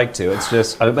really like to. It's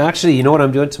just, I'm actually, you know what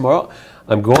I'm doing tomorrow?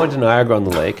 I'm going to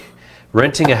Niagara-on-the-Lake,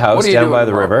 renting a house down by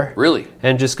the river. Really?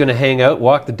 And just going to hang out,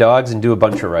 walk the dogs, and do a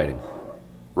bunch of writing.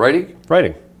 Writing?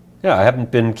 Writing. Yeah, I haven't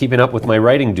been keeping up with my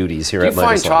writing duties here at Midas Letter.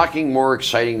 Do you find talking more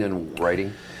exciting than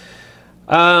writing?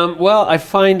 Well, I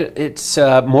find it's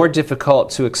more difficult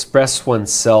to express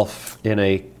oneself in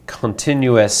a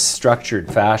continuous,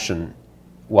 structured fashion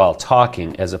while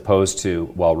talking as opposed to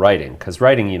while writing. Because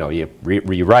writing, you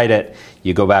rewrite it,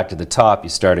 you go back to the top, you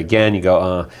start again, you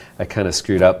go, I kind of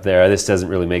screwed up there, this doesn't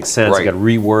really make sense, right. I got to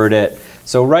reword it.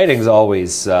 So writing's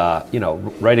always,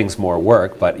 writing's more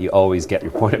work, but you always get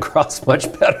your point across much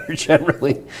better,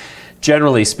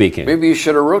 generally speaking. Maybe you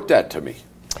should have wrote that to me.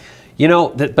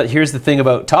 But here's the thing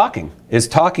about talking, is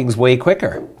talking's way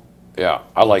quicker. Yeah,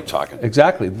 I like talking.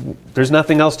 Exactly. There's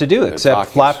nothing else to do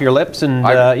except flap your lips and,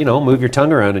 move your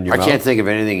tongue around in your mouth. I can't think of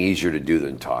anything easier to do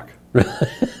than talk.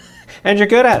 And you're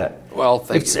good at it. Well,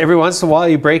 thank you. Every once in a while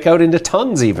you break out into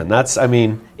tongues even. That's,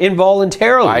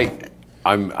 involuntarily.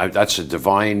 That's a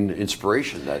divine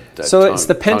inspiration. So tongue, it's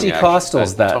the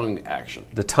Pentecostals that tongue action.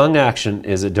 The tongue action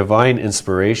is a divine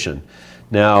inspiration.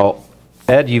 Now,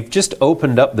 Ed, you've just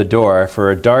opened up the door for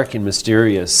a dark and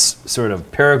mysterious sort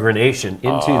of peregrination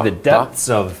into the depths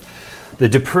of the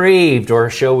depraved, or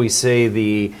shall we say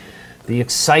the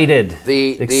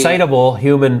excitable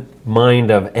human mind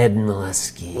of Ed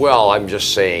Milewski. Well, I'm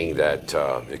just saying that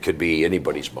it could be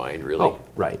anybody's mind, really. Oh,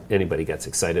 right. Anybody gets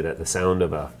excited at the sound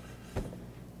of a...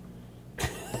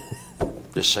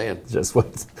 Just saying. Just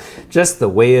the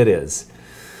way it is.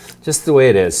 Just the way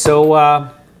it is. So,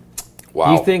 wow.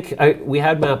 Do you think we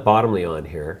had Matt Bottomley on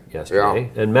here yesterday,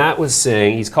 and Matt was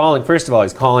saying he's calling an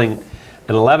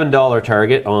 $11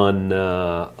 target on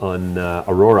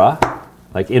Aurora,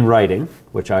 like in writing,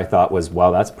 which I thought was,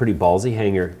 wow, that's pretty ballsy.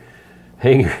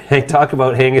 Talk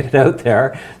about hanging it out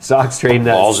there. Stock's trading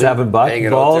at $7.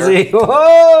 Ballsy.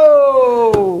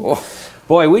 Whoa! Oh.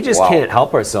 Boy, we just can't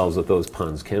help ourselves with those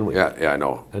puns, can we? Yeah, I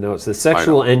know. I know it's the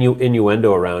sexual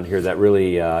innuendo around here that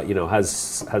really,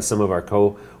 has some of our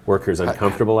co-workers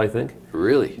uncomfortable, I think.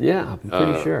 Really? Yeah, I'm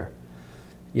pretty sure.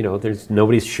 There's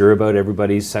nobody's sure about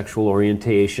everybody's sexual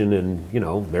orientation, and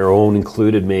their own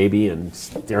included maybe, and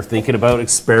they're thinking about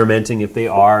experimenting if they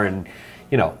are, and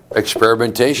you know.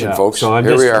 Experimentation, folks. So I'm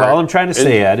here just, we are. all I'm trying to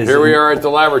say, Ed, is here we are at the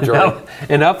laboratory.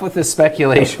 Enough with the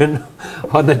speculation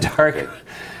on the dark.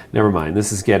 Never mind.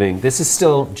 This is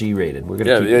still G-rated. We're going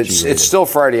to keep it G-rated. It's still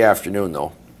Friday afternoon,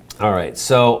 though. All right.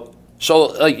 So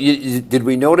did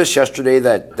we notice yesterday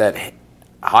that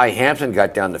High Hampton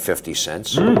got down to 50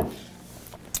 cents?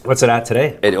 What's it at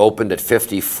today? It opened at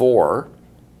 54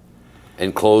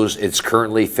 and closed. It's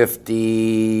currently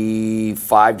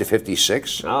 55 to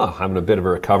 56. Oh, having a bit of a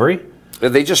recovery.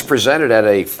 They just presented at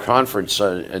a conference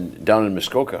down in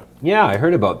Muskoka. Yeah, I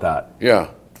heard about that.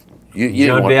 Yeah.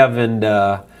 John Bev and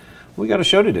we got a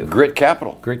show to do. Grit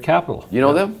Capital. Grit Capital. You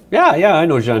know them? Yeah, I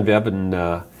know Jean Bev and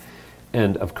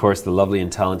of course the lovely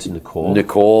and talented Nicole.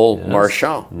 Nicole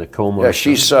Marchand. Nicole Marchand. Yeah,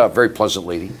 she's a very pleasant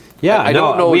lady. Yeah, I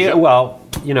don't know. Well,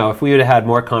 you know, if we would have had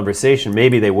more conversation,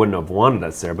 maybe they wouldn't have wanted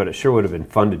us there, but it sure would have been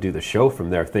fun to do the show from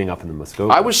their thing up in the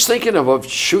Muskoka. I was thinking of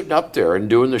shooting up there and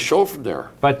doing the show from there.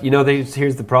 But, you know,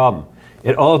 here's the problem.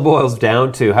 It all boils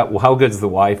down to how good's the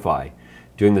Wi-Fi.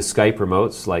 Doing the Skype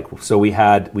remotes, so we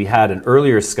had an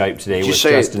earlier Skype today with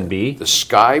Justin B. The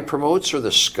Sky promotes or the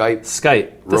Skype?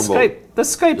 Skype. Remote. The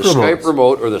Skype the remote. Skype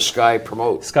remote or the Sky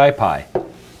promote? SkyPi.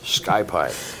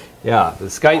 SkyPi. Yeah, the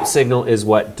Skype signal is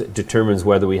what determines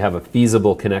whether we have a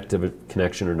feasible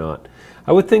connection or not.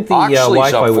 I would think the Oxley's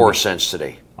Wi-Fi up 4 cents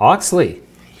today. Oxley?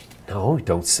 No,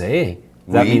 don't say.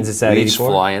 That means it's at 84. Weed's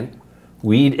flying.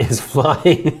 Weed is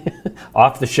flying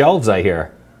off the shelves, I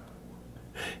hear.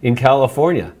 In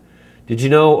California. Did you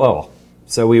know? Oh,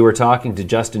 so we were talking to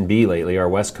Justin B. lately, our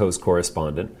West Coast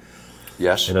correspondent.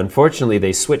 Yes. And unfortunately,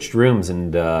 they switched rooms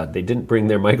and they didn't bring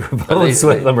their microphones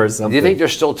with them or something. Do you think they're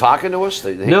still talking to us?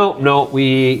 No.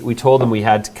 We told them we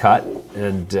had to cut,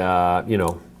 and you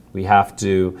know, we have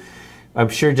to. I'm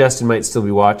sure Justin might still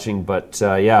be watching, but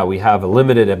yeah, we have a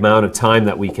limited amount of time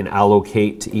that we can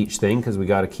allocate to each thing because we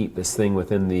got to keep this thing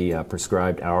within the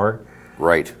prescribed hour.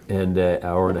 Right. And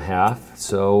hour and a half.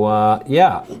 So,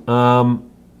 yeah.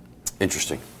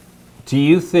 Interesting. Do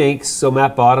you think, so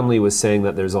Matt Bottomley was saying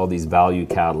that there's all these value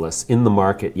catalysts in the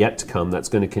market yet to come that's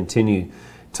going to continue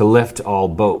to lift all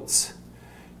boats.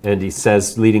 And he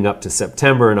says leading up to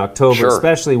September and October,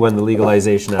 especially when the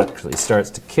legalization actually starts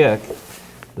to kick,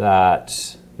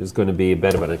 that there's going to be a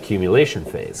bit of an accumulation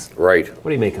phase. Right. What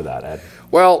do you make of that, Ed?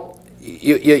 Well,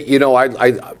 you know,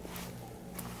 I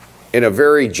in a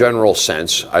very general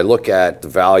sense, I look at the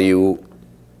value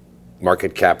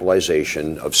market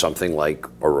capitalization of something like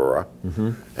Aurora,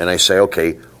 and I say,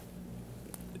 okay,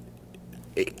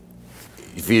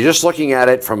 if you're just looking at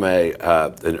it from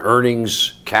an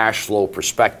earnings cash flow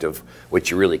perspective,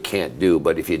 which you really can't do,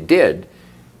 but if you did,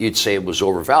 you'd say it was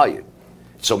overvalued.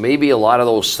 So maybe a lot of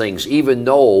those things, even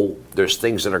though there's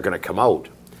things that are going to come out,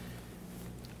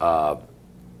 are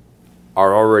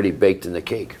already baked in the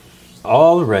cake.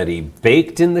 Already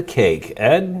baked in the cake.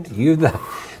 Ed, you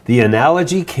the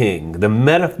analogy king, the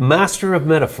master of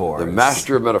metaphors. The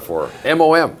master of metaphor.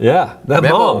 M-O-M. Yeah, the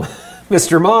mom.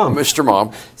 Mr. Mom. Mr.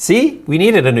 Mom. See, we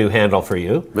needed a new handle for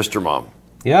you. Mr. Mom.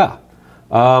 Yeah.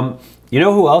 You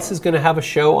know who else is going to have a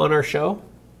show on our show?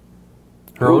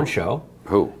 Her own show.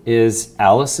 Who? Is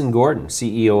Allison Gordon,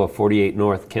 CEO of 48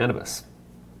 North Cannabis.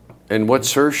 And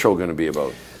what's her show going to be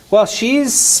about? Well,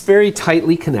 she's very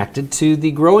tightly connected to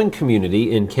the growing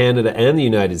community in Canada and the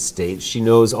United States. She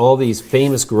knows all these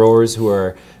famous growers who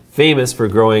are famous for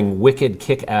growing wicked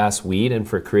kick-ass weed and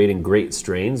for creating great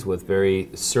strains with very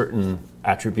certain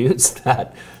attributes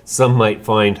that some might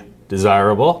find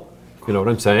desirable. You know what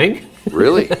I'm saying?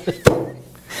 Really?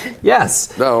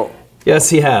 Yes. No. Yes,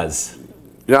 he has.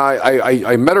 Yeah,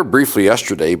 I met her briefly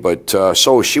yesterday, but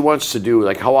so she wants to do,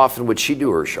 like, how often would she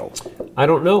do her show? I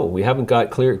don't know. We haven't got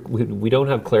clear. We don't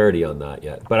have clarity on that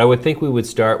yet. But I would think we would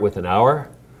start with an hour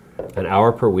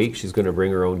per week. She's going to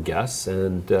bring her own guests,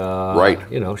 and right.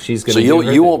 You know, she's going to. So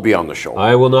you won't be on the show.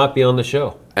 I will not be on the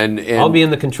show. And I'll be in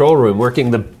the control room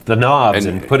working the knobs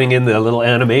and putting in the little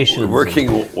animations. Working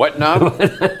what knob?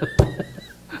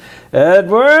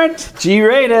 Edward,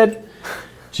 G-rated.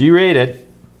 G-rated.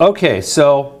 Okay,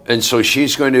 so. And so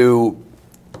she's going to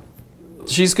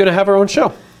have her own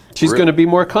show. She's going to be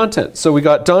more content. So we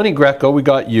got Donnie Greco, we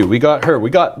got you, we got her, we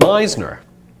got Meisner.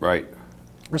 Right.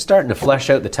 We're starting to flesh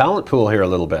out the talent pool here a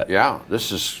little bit. Yeah, this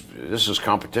is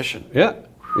competition. Yeah.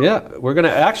 We're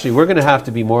gonna have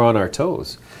to be more on our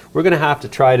toes. We're gonna have to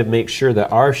try to make sure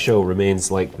that our show remains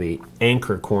like the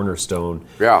anchor cornerstone.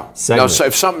 Yeah. Segment. Now, so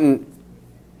if something,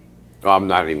 I'm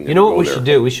not even. You know what we should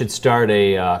do? We should start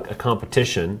a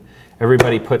competition.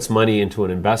 Everybody puts money into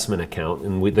an investment account,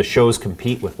 and the shows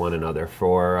compete with one another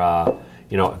for,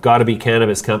 got to be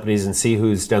cannabis companies and see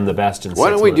who's done the best in 6 months.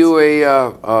 Why don't we do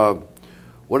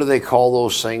what do they call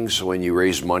those things when you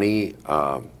raise money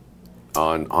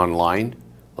online?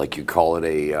 Like you call it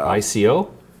a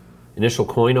ICO, initial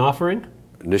coin offering.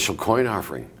 Initial coin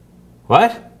offering.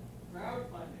 What?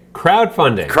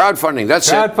 Crowdfunding. Crowdfunding. That's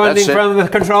it. Crowdfunding from the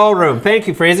control room. Thank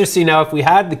you, Fraser. See, now if we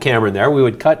had the camera there, we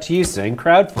would cut to you saying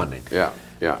crowdfunding. Yeah.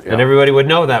 And everybody would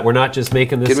know that we're not just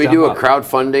making this. Can we stuff do up. a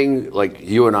crowdfunding like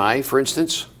you and I, for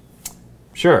instance?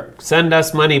 Sure. Send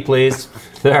us money, please.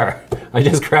 There. I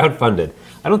just crowdfunded.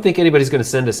 I don't think anybody's going to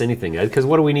send us anything, Ed, because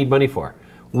what do we need money for?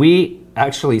 We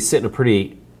actually sit in a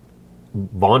pretty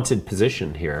vaunted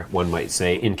position here, one might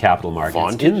say, in capital markets.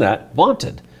 Vaunted? In that,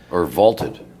 vaunted. Or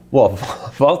vaulted? Well,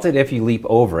 vaulted if you leap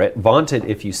over it, vaunted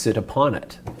if you sit upon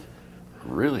it.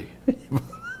 Really?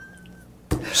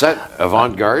 Is that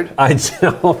avant-garde? I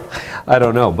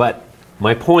don't know, but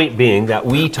my point being that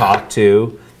we talk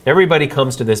to, everybody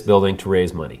comes to this building to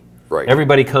raise money. Right.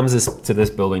 Everybody comes to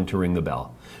this building to ring the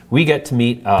bell. We get to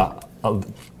meet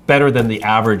better than the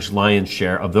average lion's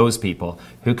share of those people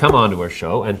who come onto our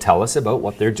show and tell us about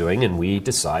what they're doing, and we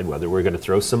decide whether we're going to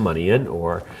throw some money in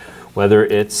or whether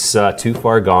it's too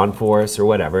far gone for us or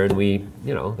whatever. And we,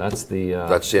 that's the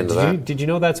end of that. Did you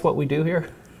know that's what we do here?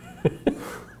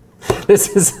 This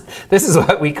is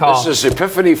what we call. This is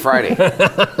Epiphany Friday.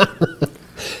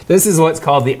 This is what's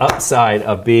called the upside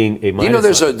of being a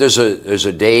Midas. There's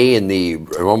a day in the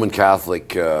Roman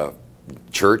Catholic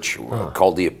Church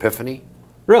called the Epiphany.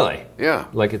 Really? Yeah.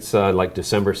 Like it's like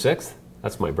December 6th.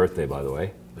 That's my birthday, by the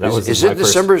way. Is it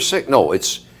December 6th? No,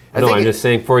 it's. I'm just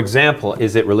saying. For example,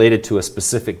 is it related to a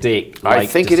specific date? I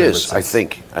think it is. I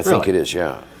think it is.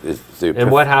 Yeah.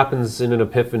 And what happens in an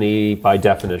epiphany by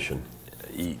definition?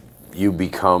 You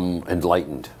become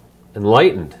enlightened.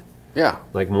 Enlightened. Yeah.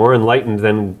 Like more enlightened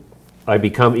than I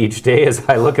become each day as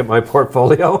I look at my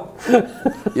portfolio.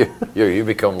 You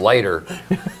become lighter.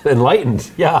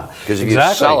 Enlightened. Yeah. Because if you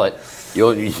sell it,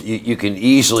 you can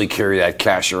easily carry that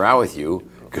cash around with you.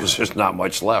 Because there's not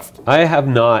much left. I have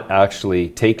not actually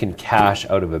taken cash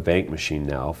out of a bank machine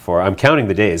now I'm counting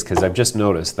the days because I've just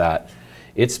noticed that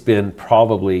it's been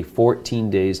probably 14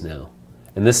 days now.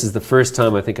 And this is the first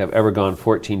time I think I've ever gone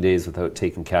 14 days without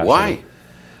taking cash. Why? out.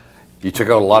 You took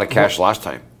out a lot of cash last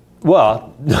time.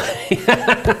 Well, no,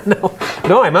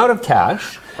 I'm out of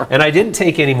cash. And I didn't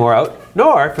take any more out,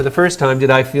 nor for the first time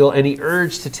did I feel any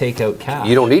urge to take out cash.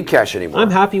 You don't need cash anymore. I'm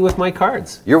happy with my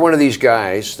cards. You're one of these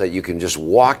guys that you can just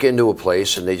walk into a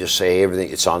place and they just say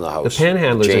everything, it's on the house. The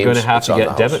panhandlers are going to have to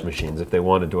get debit machines if they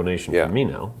want a donation from me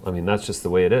now. I mean, that's just the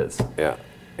way it is. Yeah.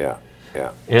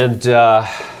 And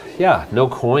no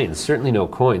coins, certainly no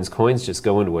coins. Coins just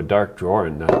go into a dark drawer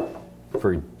and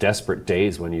for desperate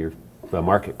days when the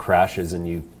market crashes and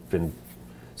you've been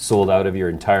sold out of your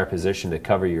entire position to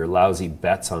cover your lousy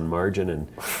bets on margin, and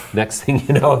next thing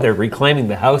you know, they're reclaiming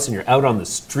the house and you're out on the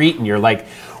street and you're like,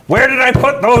 where did I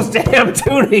put those damn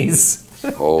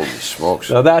toonies? Holy smokes!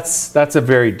 So that's a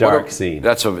very dark scene.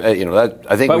 That's I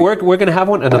think. But we're going to have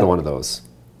another one of those.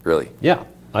 Really? Yeah,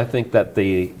 I think that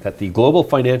the global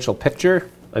financial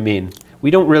picture. I mean, we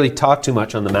don't really talk too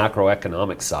much on the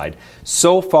macroeconomic side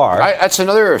so far. That's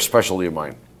another specialty of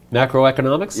mine.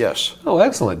 Macroeconomics? Yes. Oh,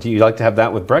 excellent. Do you like to have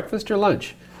that with breakfast or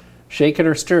lunch? Shaken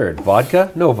or stirred?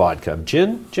 Vodka? No vodka.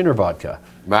 Gin or vodka?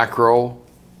 Macro.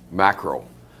 Macro.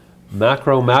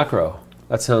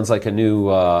 That sounds like a new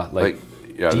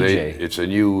DJ. It's a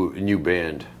new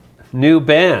band. New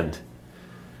band.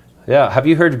 Yeah. Have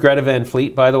you heard of Greta Van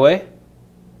Fleet, by the way?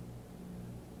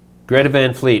 Greta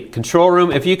Van Fleet. Control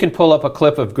room, if you can pull up a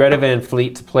clip of Greta Van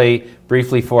Fleet to play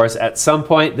briefly for us at some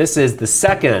point. This is the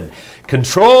second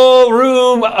Control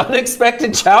Room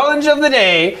Unexpected Challenge of the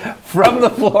day from the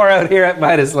floor out here at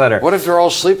Midas Letter. What if they're all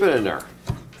sleeping in there?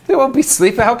 They won't be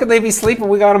sleeping. How can they be sleeping?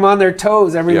 We got them on their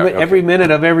toes every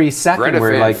minute of every second. Greta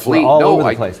we're Van Fleet. We're all over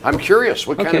the place. I'm curious.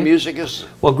 What kind of music is?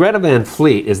 Well, Greta Van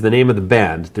Fleet is the name of the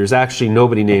band. There's actually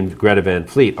nobody named Greta Van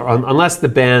Fleet, unless the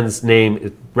band's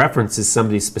name references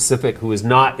somebody specific who is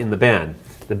not in the band.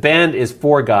 The band is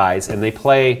 4 guys, and they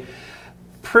play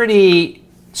pretty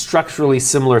structurally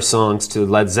similar songs to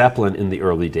Led Zeppelin in the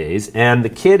early days. And the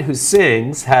kid who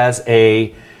sings has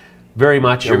a very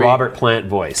much a Robert Plant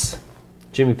voice.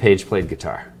 Jimmy Page played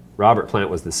guitar. Robert Plant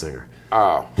was the singer.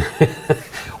 Oh.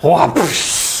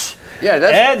 Yeah,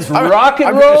 Ed's rock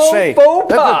and roll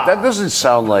faux pas. That doesn't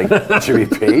sound like Jimmy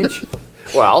Page.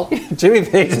 Well, Jimmy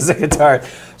Page is a guitar.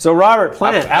 So Robert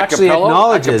Plant actually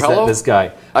acknowledges that this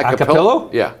guy. Acapello?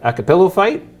 Yeah. Acapello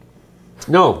fight?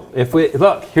 No. If we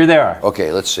look, here they are.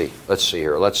 Okay, let's see. Let's see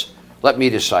here. Let me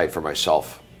decide for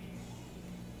myself.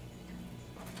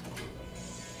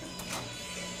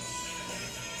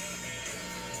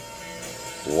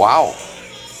 Wow.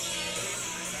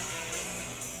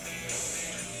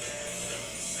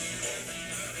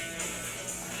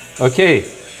 Okay,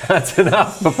 that's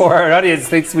enough before our audience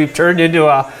thinks we've turned into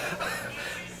a...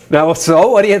 Now, so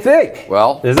what do you think?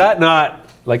 Well... Is that not...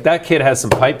 Like, that kid has some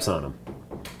pipes on him.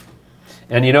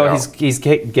 And you know, yeah. he's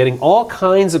getting all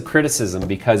kinds of criticism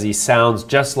because he sounds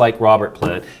just like Robert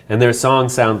Plant, and their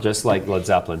songs sound just like Led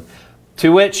Zeppelin.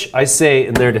 To which I say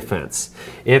in their defense,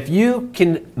 if you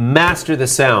can master the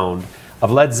sound of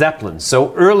Led Zeppelin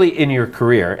so early in your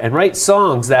career and write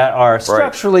songs that are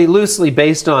structurally loosely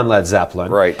based on Led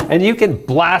Zeppelin, and you can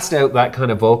blast out that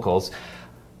kind of vocals,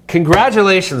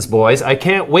 congratulations, boys. I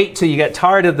can't wait till you get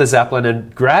tired of the Zeppelin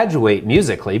and graduate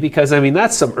musically, because I mean,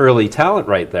 that's some early talent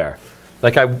right there.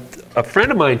 Like, a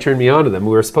friend of mine turned me on to them.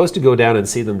 We were supposed to go down and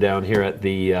see them down here at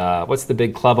the, what's the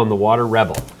big club on the water?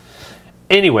 Rebel.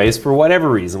 Anyways, for whatever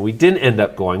reason, we didn't end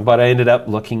up going, but I ended up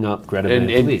looking up Greta Van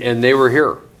Fleet. And they were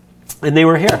here. And they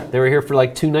were here. They were here for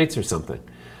like 2 nights or something.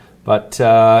 But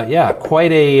yeah,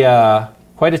 quite a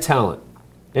talent.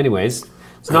 Anyways,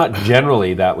 it's not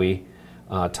generally that we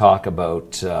talk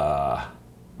about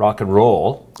rock and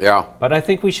roll. Yeah. But I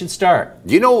think we should start.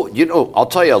 You know, I'll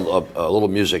tell you a little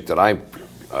music that I've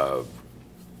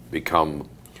become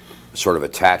sort of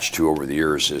attached to over the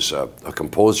years is a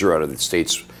composer out of the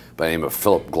States by the name of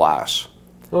Philip Glass.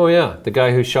 Oh yeah, the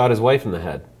guy who shot his wife in the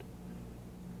head.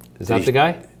 Is that the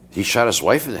guy? He shot his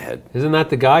wife in the head. Isn't that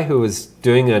the guy who was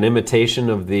doing an imitation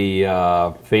of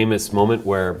the famous moment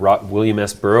where William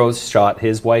S. Burroughs shot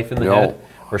his wife in the head?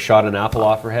 Or shot an apple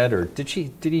off her head? Or did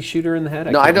he shoot her in the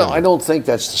head? I don't think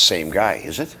that's the same guy,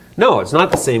 is it? No, it's not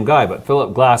the same guy, but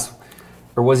Philip Glass,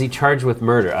 or was he charged with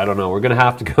murder? I don't know. We're going to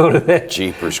have to go to the...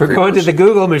 Jeepers We're going to the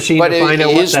Google machine to find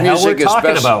out what the hell we're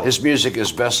talking about. His music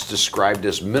is best described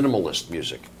as minimalist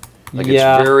music. Like, it's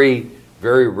very,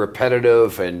 very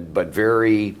repetitive, but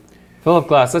very... Philip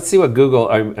Glass, let's see what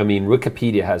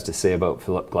Wikipedia has to say about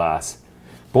Philip Glass.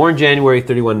 Born January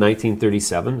 31,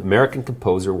 1937, American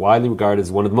composer, widely regarded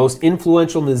as one of the most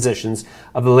influential musicians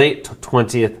of the late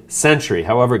 20th century.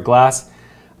 However, Glass's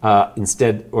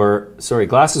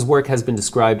work has been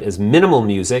described as minimal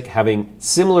music, having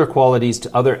similar qualities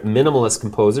to other minimalist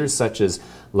composers such as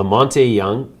Lamonte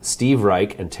Young, Steve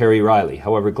Reich, and Terry Riley.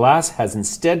 However, Glass has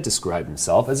instead described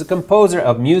himself as a composer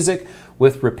of music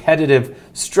with repetitive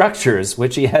structures,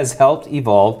 which he has helped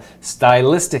evolve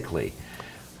stylistically.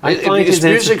 His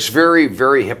music's very,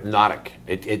 very hypnotic.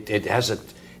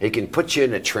 It can put you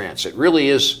in a trance. It really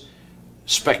is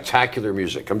spectacular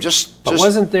music. But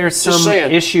wasn't there some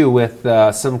issue with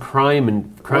some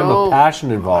crime of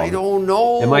passion involved? I don't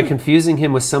know. Am I confusing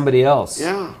him with somebody else?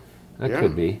 Yeah, that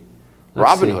could be.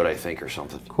 Robin Hood, I think, or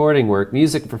something. Recording work,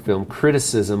 music for film,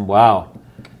 criticism. Wow,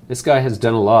 this guy has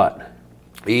done a lot.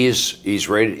 He's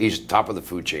rated. He's top of the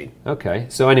food chain. Okay.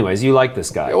 So, anyways, you like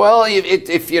this guy? Well,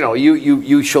 if you know,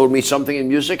 you showed me something in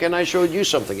music, and I showed you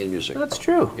something in music. That's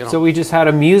true. So we just had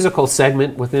a musical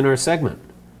segment within our segment.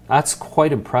 That's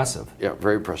quite impressive. Yeah,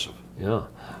 very impressive. Yeah.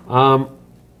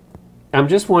 I'm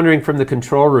just wondering, from the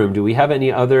control room, do we have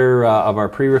any other of our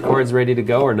pre-records ready to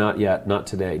go, or not yet? Not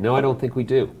today. No, I don't think we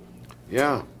do.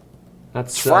 Yeah.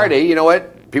 That's it's Friday. You know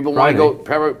what? People want to go.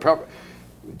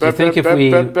 Do you think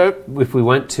if we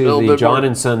went to the John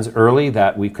and Sons early,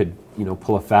 that we could,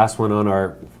 pull a fast one on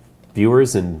our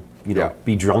viewers and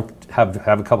be drunk, have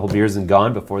a couple of beers and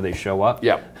gone before they show up?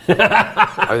 Yeah,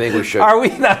 I think we should. Are we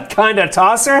that kind of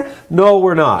tosser? No,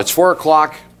 we're not. It's 4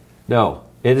 o'clock. No,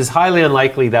 it is highly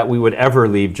unlikely that we would ever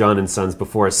leave John and Sons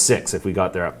before 6 if we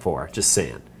got there at 4. Just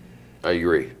saying. I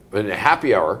agree. And a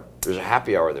happy hour. There's a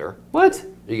happy hour there. What?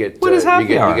 You get what is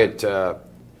happy hour? You get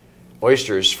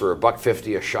oysters for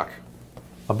 $1.50 a shuck.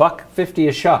 $1.50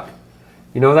 a shuck.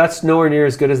 That's nowhere near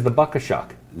as good as the buck a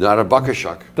shuck. Not a buck a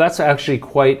shuck. That's actually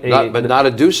quite a... But not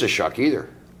a deuce a shuck either.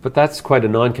 But that's quite a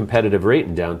non-competitive rate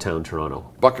in downtown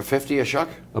Toronto. $1.50 a shuck?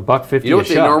 $1.50 a shuck. You know what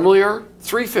they normally are?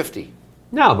 $3.50.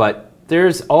 No, but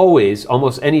there's always,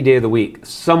 almost any day of the week,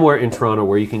 somewhere in Toronto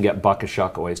where you can get buck a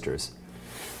shuck oysters.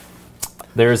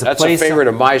 That's a favorite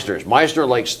of Meisner's. Meisner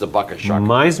likes the buck a shuck.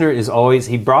 Meisner is always...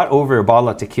 He brought over a bottle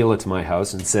of tequila to my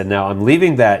house and said, now I'm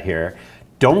leaving that here.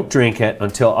 Don't drink it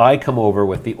until I come over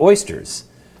with the oysters.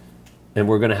 And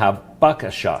we're going to have buck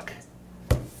a shuck.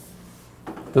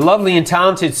 The lovely and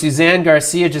talented Suzanne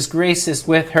Garcia just graced us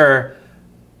with her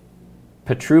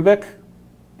Petrubic.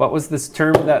 What was this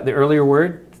term, the earlier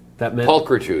word? That meant...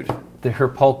 Pulchritude. Her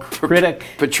pulcritic.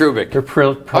 Petrubic.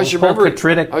 How's your memory?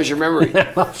 How's your memory?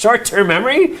 Short-term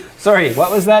memory? Sorry,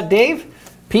 what was that, Dave?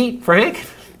 Pete? Frank?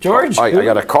 George? I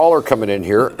got a caller coming in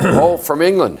here. Oh, from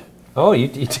England. Oh,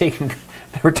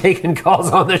 we're taking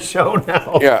calls on the show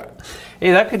now. Yeah.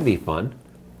 Hey, that could be fun.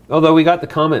 Although we got the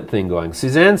comment thing going.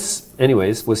 Suzanne,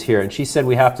 anyways, was here, and she said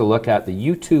we have to look at the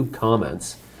YouTube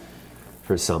comments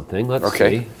for something. Let's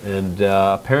see. And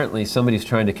apparently somebody's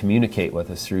trying to communicate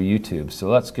with us through YouTube. So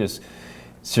let's just,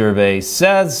 survey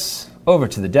says, over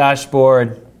to the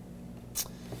dashboard.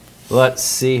 Let's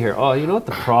see here. Oh, you know what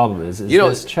the problem is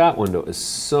this chat window is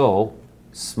so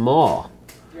small.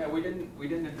 Yeah, we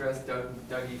didn't address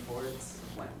Dougie Ford's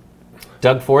plan.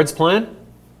 Doug Ford's plan?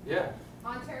 Yeah.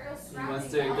 He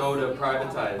wants to go to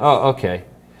privatize. Oh, okay.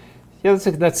 Yeah,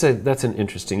 that's an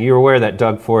interesting. You're aware that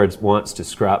Doug Ford wants to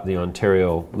scrap the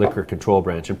Ontario Liquor Control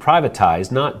Branch and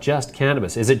privatize not just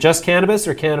cannabis. Is it just cannabis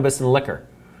or cannabis and liquor?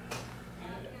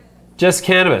 Just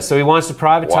cannabis. So he wants to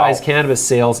privatize cannabis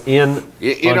sales in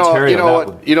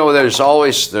Ontario.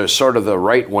 There's sort of the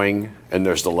right wing and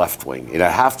there's the left wing. And I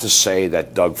have to say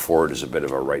that Doug Ford is a bit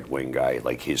of a right wing guy.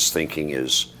 Like his thinking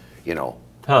is, shrink.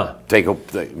 I'm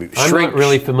not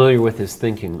really familiar with his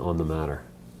thinking on the matter.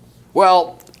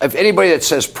 Well, if anybody that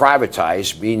says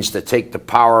privatize means to take the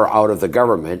power out of the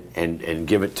government and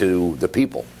give it to the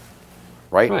people,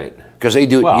 right? Right. Because they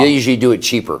usually do it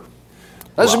cheaper.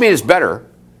 Doesn't mean it's better.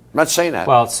 I'm not saying that.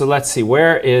 Well, so let's see.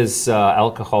 Where is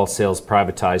alcohol sales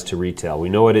privatized to retail? We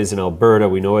know it is in Alberta.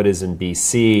 We know it is in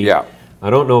BC. Yeah. I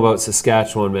don't know about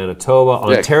Saskatchewan, Manitoba.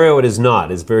 Ontario, it is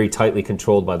not. It's very tightly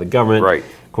controlled by the government. Right.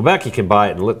 Quebec, you can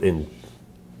buy it in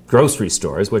grocery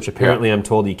stores, which apparently I'm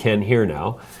told you can here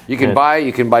now. You can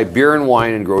buy beer and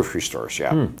wine in grocery stores.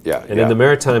 Yeah. And in the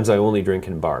Maritimes, I only drink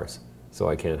in bars, so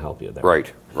I can't help you there.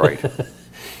 Right.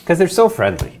 Because they're so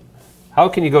friendly. How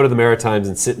can you go to the Maritimes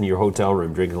and sit in your hotel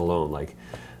room drinking alone? Like,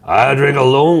 I drink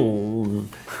alone.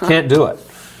 Can't do it.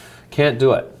 Can't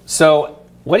do it. So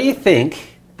what do you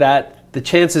think that the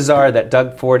chances are that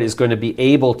Doug Ford is going to be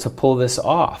able to pull this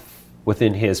off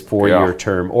within his 4-year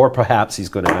term? Or perhaps he's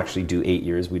going to actually do 8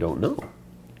 years. We don't know.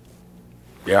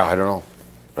 Yeah, I don't know.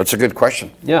 That's a good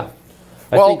question. Yeah.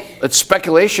 Well, it's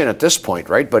speculation at this point,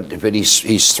 right? But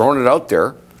he's thrown it out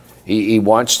there. He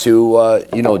wants to,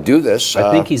 do this.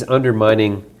 I think he's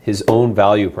undermining his own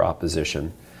value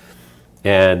proposition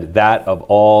and that of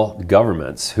all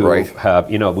governments who have,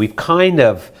 we've kind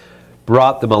of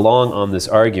brought them along on this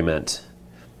argument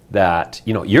that,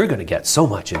 you're going to get so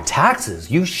much in taxes.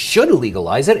 You should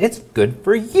legalize it. It's good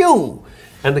for you.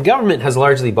 And the government has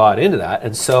largely bought into that.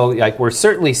 And so we're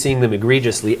certainly seeing them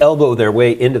egregiously elbow their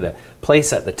way into the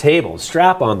place at the table,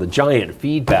 strap on the giant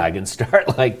feed bag and start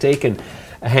taking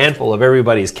a handful of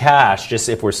everybody's cash just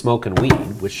if we're smoking weed,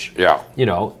 which,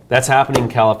 that's happening in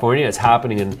California. It's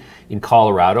happening in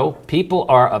Colorado. People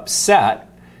are upset,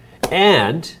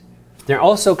 and they're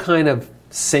also kind of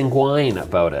sanguine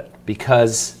about it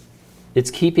because it's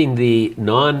keeping the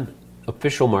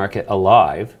non-official market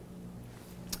alive.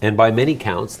 And by many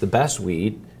counts, the best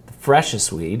weed, the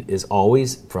freshest weed, is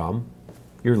always from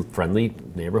your friendly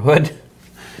neighborhood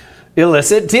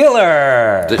illicit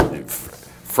dealer.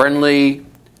 Friendly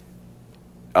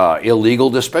illegal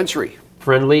dispensary.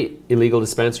 Friendly illegal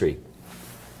dispensary.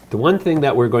 The one thing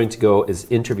that we're going to go is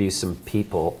interview some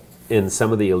people in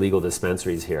some of the illegal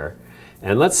dispensaries here.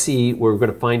 And let's see, we're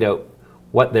going to find out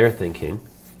what they're thinking.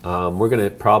 We're going to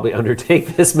probably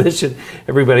undertake this mission.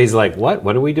 Everybody's like, what?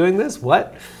 When are we doing this?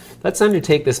 What? Let's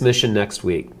undertake this mission next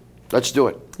week. Let's do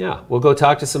it. Yeah, we'll go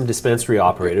talk to some dispensary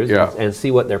operators and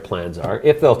see what their plans are.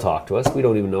 If they'll talk to us, we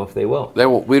don't even know if they will. They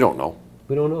won't. We don't know.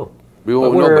 We don't know. We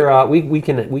won't know.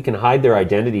 We can hide their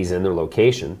identities and their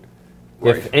location.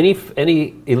 Right. If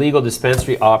any illegal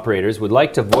dispensary operators would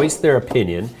like to voice their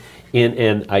opinion in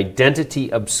an identity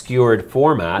obscured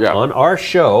format on our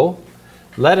show,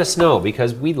 let us know,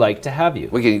 because we'd like to have you.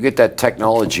 We can get that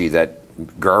technology that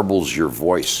garbles your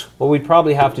voice. Well, we'd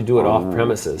probably have to do it off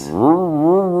premises.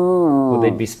 Well,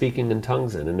 they'd be speaking in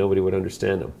tongues then, and nobody would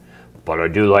understand them. But I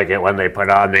do like it when they put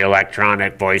on the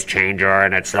electronic voice changer,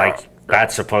 and it's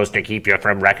that's supposed to keep you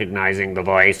from recognizing the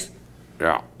voice.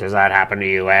 Yeah. Does that happen to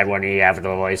you, Ed, when you have the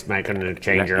voice making the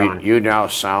changer on? You now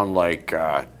sound like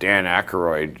Dan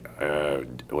Aykroyd.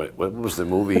 What was the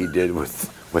movie he did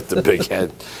with the big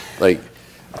head?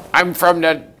 I'm from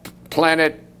that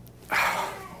planet.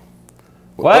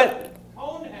 What?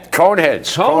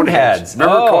 Coneheads.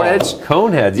 Remember Coneheads?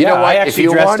 Coneheads. You know what? I actually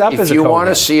dressed up as a Conehead. If you want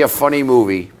to see a funny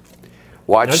movie,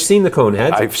 watch. I've seen the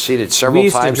Coneheads. I've seen it several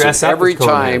times. Every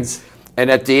time, and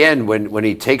at the end, when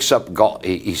he takes up golf,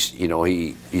 he's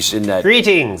in that.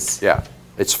 Greetings. Yeah,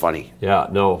 it's funny. Yeah,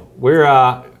 no, we're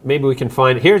maybe we can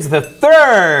find. Here's the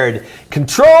third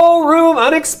control room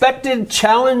unexpected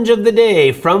challenge of the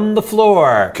day from the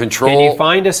floor. Control. Can you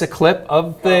find us a clip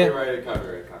of the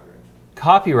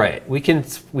Copyright. We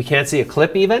can't see a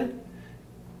clip even.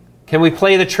 Can we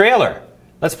play the trailer?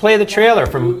 Let's play the trailer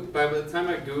from. By the time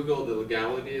I Googled the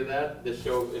legality of that, the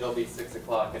show, it'll be 6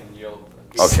 o'clock and you'll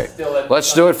be Okay. still at...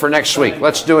 Let's do it for next week.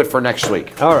 Let's do it for next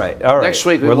week. All right, all right. Next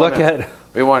week we'll look at...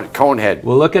 We want Conehead.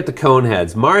 We'll look at the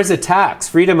Coneheads. Mars Attacks.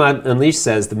 Freedom Unleashed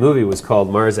says the movie was called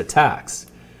Mars Attacks.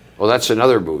 Well, that's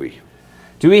another movie.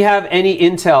 Do we have any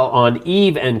intel on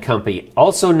Eve and Company,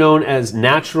 also known as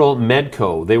Natural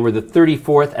Medco? They were the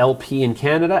 34th LP in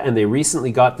Canada, and they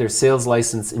recently got their sales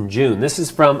license in June. This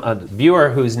is from a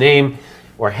viewer whose name,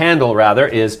 or handle rather,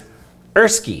 is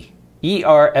Erski.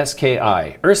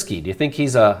 E-R-S-K-I. Erski. Do you think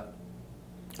he's a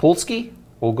Polski?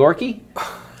 Olgorki?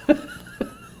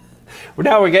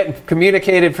 Now we're getting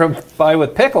communicated by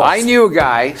with pickles. I knew a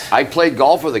guy. I played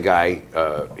golf with a guy.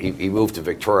 He moved to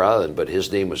Victoria Island, but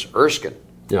his name was Erskine.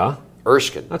 Yeah.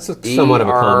 Erskine. That's somewhat of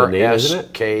a common name, isn't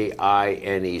it?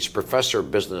 E-R-S-K-I-N-E. He's professor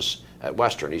of business at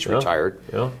Western. He's retired.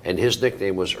 Yeah. And his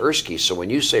nickname was Ersky. So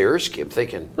when you say Ersky, I'm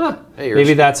thinking, hey, Ersky.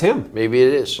 Maybe that's him. Maybe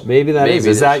it is. Maybe that is.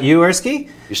 Is that you, Ersky?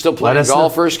 You still playing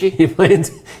golf, Ersky?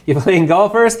 You playing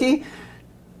golf, Ersky?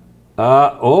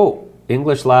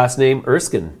 English last name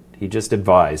Erskine. He just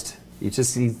advised.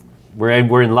 We're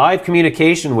in live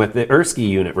communication with the Ersky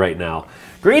unit right now.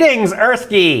 Greetings,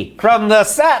 Ersky, from the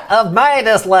set of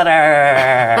Midas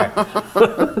Letter.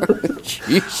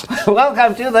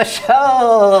 Welcome to the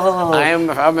show.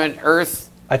 I'm an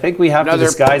Earth. I think we have to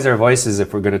disguise our voices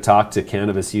if we're going to talk to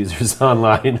cannabis users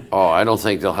online. Oh, I don't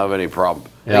think they'll have any problem.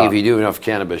 I think if you do enough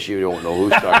cannabis, you don't know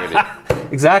who's talking to you.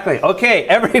 Exactly. Okay,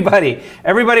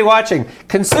 everybody watching,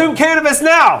 consume cannabis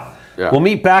now. Yeah. We'll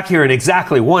meet back here in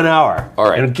exactly 1 hour. All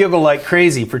right. And giggle like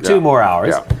crazy for 2 more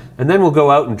hours. Yeah. And then we'll go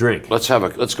out and drink. Let's go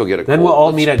get a Then we'll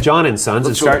all meet at John and Sons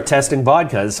and start testing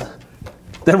vodkas.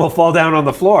 Then we'll fall down on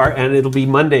the floor and it'll be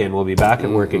Monday and we'll be back at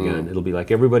work again. It'll be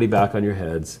like everybody back on your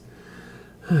heads.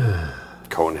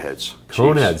 Coneheads.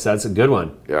 Coneheads, that's a good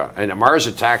one. Yeah, and Mars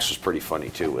Attacks was pretty funny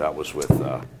too. That was with...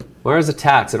 Mars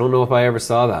Attacks, I don't know if I ever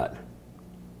saw that.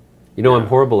 You know, I'm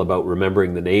horrible about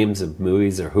remembering the names of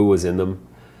movies or who was in them.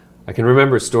 I can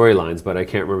remember storylines, but I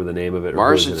can't remember the name of it.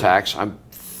 Mars Attacks, I'm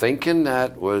thinking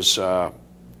that was a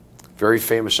very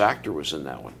famous actor was in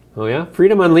that one. Oh yeah?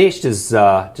 Freedom Unleashed is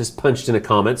just punched in a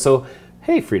comment. So,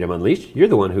 hey, Freedom Unleashed, you're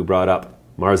the one who brought up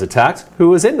Mars Attacks. Who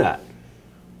was in that?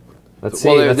 Let's see,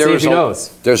 let's see if he knows.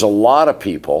 There's a lot of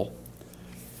people,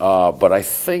 but I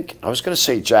think, I was going to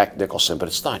say Jack Nicholson, but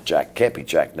it's not Jack. Can't be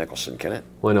Jack Nicholson, can it?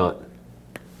 Why not?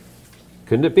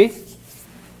 Couldn't it be?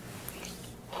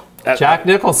 Jack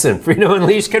Nicholson. Freedom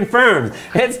Unleashed confirmed.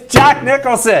 It's Jack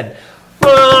Nicholson.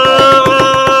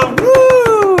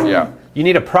 Yeah. You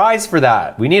need a prize for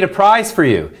that. We need a prize for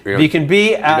you. If you can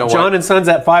be at John and Sons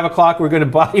at 5 o'clock, we're going to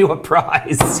buy you a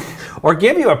prize. Or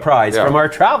give you a prize from our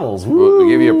travels. We'll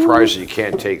give you a prize that you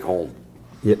can't take home.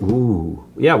 Yeah, ooh.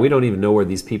 Yeah, we don't even know where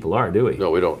these people are, do we?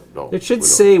 No, we don't. No, it should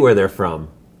say where they're from.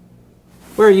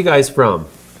 Where are you guys from?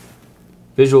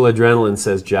 Visual Adrenaline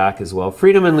says Jack as well.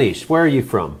 Freedom Unleashed, where are you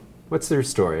from? What's their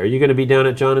story? Are you going to be down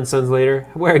at John and Sons later?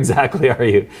 Where exactly are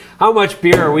you? How much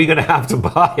beer are we going to have to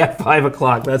buy at 5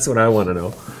 o'clock? That's what I want to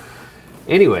know.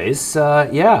 Anyways,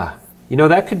 yeah. You know,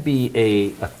 that could be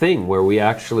a thing where we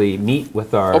actually meet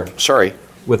with our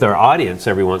with our audience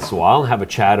every once in a while and have a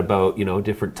chat about, you know,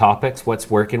 different topics, what's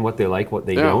working, what they like, what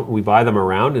they don't. We buy them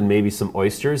around and maybe some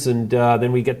oysters, and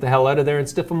then we get the hell out of there and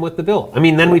stiff them with the bill. I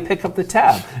mean, then we pick up the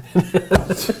tab.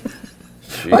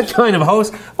 What kind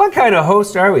of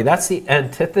host are we? That's the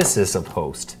antithesis of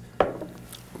host.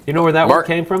 You know where that word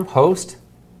came from? Host?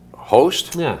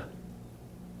 Host? Yeah.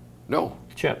 No.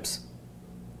 Chips.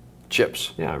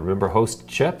 Chips. Yeah, remember Host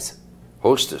Chips?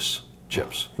 Hostess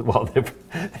chips. Well,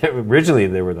 originally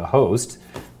they were the host,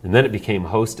 and then it became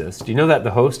hostess. Do you know that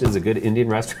the Host is a good Indian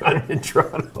restaurant in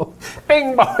Toronto?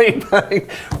 Bing, bang, bang.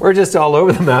 We're just all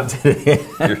over the map today.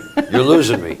 You're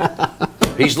losing me.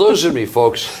 He's losing me,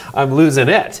 folks. I'm losing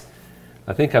it.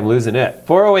 I think I'm losing it.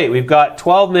 4:08, we've got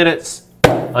 12 minutes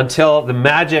until the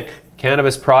magic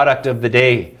cannabis product of the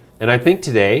day. And I think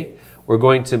today we're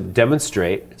going to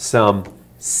demonstrate some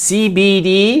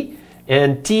CBD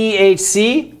and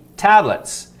THC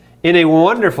tablets in a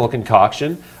wonderful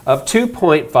concoction of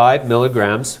 2.5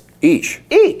 milligrams each.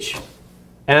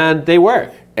 And they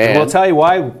work. And we'll tell you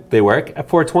why they work at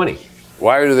 420.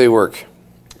 Why do they work?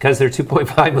 Because they're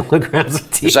 2.5 milligrams of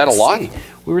THC. Is that a lot?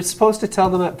 We were supposed to tell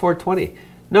them at 420.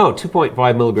 No,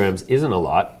 2.5 milligrams isn't a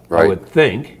lot, I would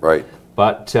think. Right.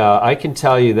 But I can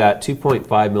tell you that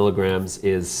 2.5 milligrams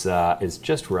is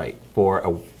just right for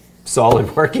a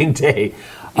solid working day.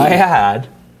 I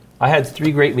had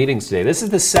 3 great meetings today. This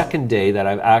is the second day that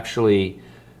I've actually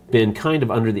been kind of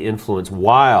under the influence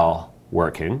while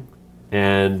working,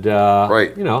 and you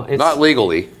know, it's not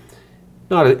legally,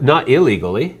 not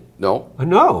illegally. No.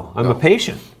 No, I'm a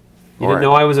patient. You didn't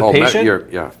know I was a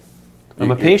patient? Yeah.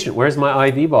 I'm a patient. Where's my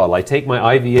IV bottle? I take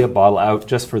my IV bottle out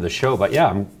just for the show. But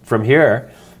yeah, from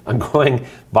here, I'm going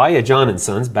via John &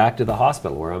 Sons back to the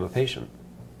hospital where I'm a patient.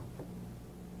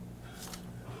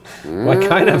 What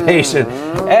kind of patient?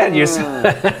 Ed, you're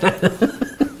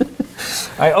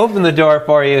I open the door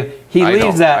for you. He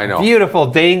leaves that beautiful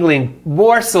dangling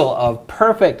morsel of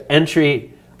perfect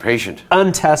entry. Patient.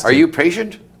 Untested. Are you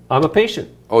patient? I'm a patient.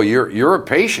 Oh, you're a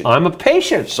patient. I'm a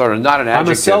patient. Sort of not an adjective.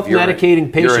 I'm a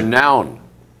self-medicating patient. You're a noun.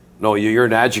 No, you're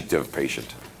an adjective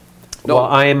patient. No. Well,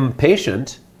 I'm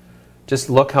patient. Just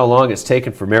look how long it's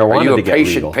taken for marijuana to get legal. Are you a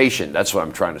patient patient? That's what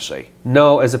I'm trying to say.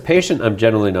 No, as a patient, I'm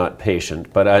generally not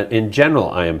patient. But in general,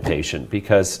 I am patient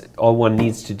because all one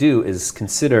needs to do is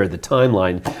consider the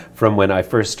timeline from when I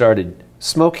first started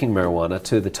smoking marijuana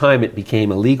to the time it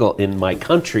became illegal in my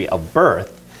country of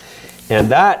birth. And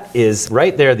that is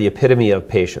right there the epitome of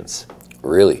patience.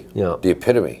 Really? Yeah. The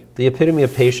epitome? The epitome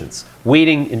of patience.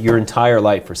 Waiting in your entire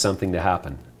life for something to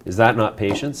happen. Is that not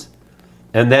patience?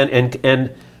 And then,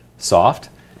 and soft,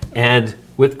 and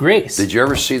with grace. Did you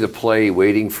ever see the play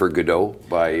Waiting for Godot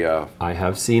by... I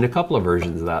have seen a couple of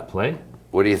versions of that play.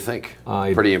 What do you think?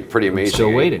 Pretty amazing. I'm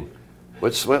still waiting.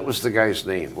 What was the guy's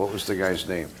name? What was the guy's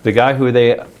name? The guy who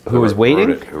was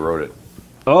waiting? Who wrote it?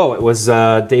 Oh, it was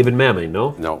David Mamet,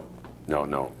 no?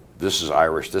 No. This is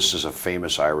Irish. This is a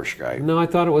famous Irish guy. No, I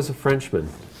thought it was a Frenchman.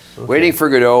 Okay. Waiting for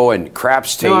Godot and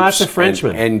Craps Tapes. No, that's a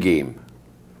Frenchman. And Endgame.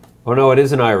 Oh no, it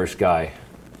is an Irish guy.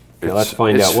 Okay, let's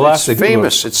find out. We'll it's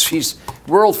famous. He's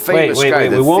world famous guy.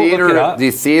 We won't look it up.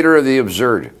 The theater of the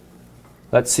absurd.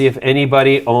 Let's see if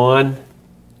anybody on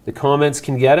the comments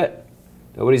can get it.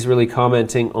 Nobody's really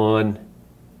commenting on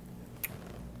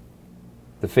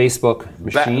the Facebook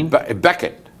machine.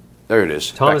 Beckett. There it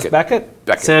is. Thomas Beckett?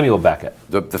 Beckett. Samuel Beckett.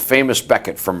 The famous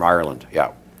Beckett from Ireland.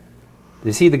 Yeah.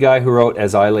 Is he the guy who wrote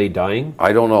As I Lay Dying?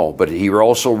 I don't know, but he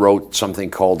also wrote something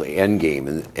called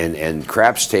Endgame and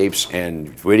Craps Tapes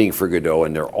and Waiting for Godot,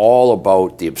 and they're all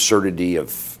about the absurdity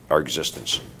of our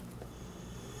existence.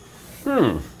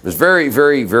 It's very,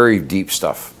 very, very deep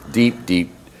stuff. Deep.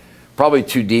 Probably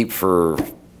too deep for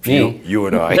you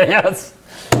and I. Yes.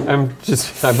 I'm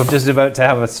just about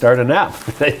to start a nap.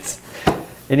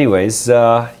 Anyways,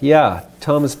 yeah,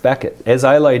 Thomas Beckett, As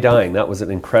I Lay Dying. That was an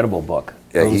incredible book.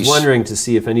 Yeah, I was wondering to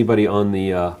see if anybody on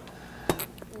the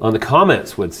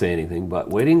comments would say anything, but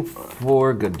Waiting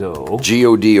for Godot.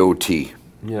 Godot.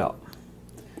 Yeah.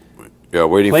 Yeah,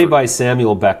 Played by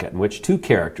Samuel Beckett, in which two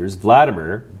characters,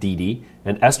 Vladimir, Didi,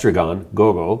 and Estragon,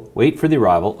 Gogo, wait for the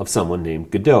arrival of someone named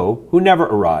Godot, who never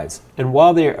arrives. And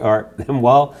while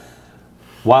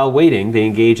waiting, they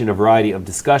engage in a variety of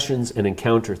discussions and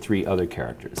encounter three other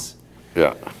characters.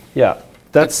 Yeah. Yeah.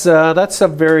 That's a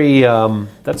very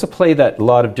that's a play that a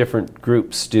lot of different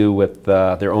groups do with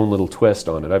their own little twist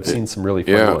on it. I've seen some really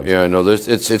fun ones. Yeah, no,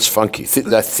 it's funky.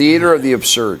 The theater of the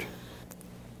absurd,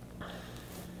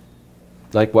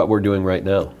 like what we're doing right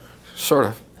now. Sort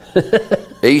of.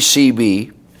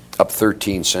 ACB up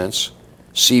 13 cents,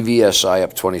 CVSI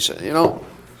up 20 cents. You know,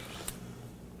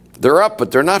 they're up,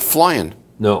 but they're not flying.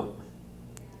 No,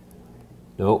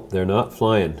 they're not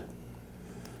flying.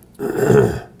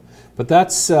 But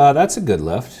that's a good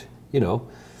lift, you know.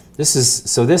 This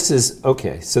is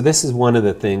one of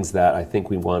the things that I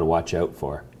think we want to watch out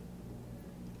for.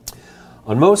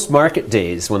 On most market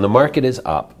days, when the market is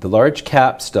up, the large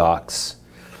cap stocks,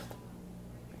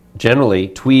 generally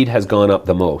Tweed has gone up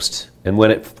the most, and when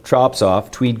it drops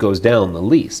off, Tweed goes down the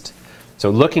least.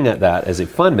 So looking at that as a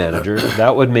fund manager,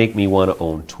 that would make me want to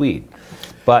own Tweed.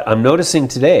 But I'm noticing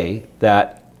today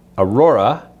that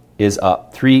Aurora is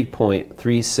up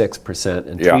 3.36%,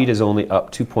 and Tweed is only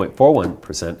up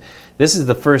 2.41%. This is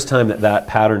the first time that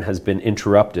pattern has been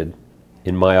interrupted,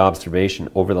 in my observation,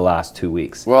 over the last 2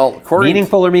 weeks. Well,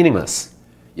 meaningful or meaningless?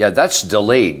 Yeah, that's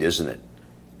delayed, isn't it?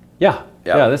 Yeah,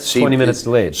 that's 20 minutes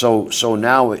delayed. So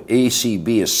now ACB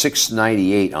is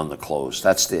 698 on the close.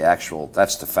 That's the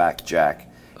fact,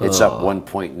 Jack. It's up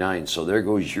 1.9. So there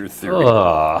goes your theory.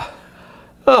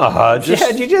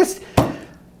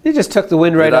 You just took the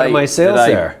wind right out of my sails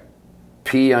there.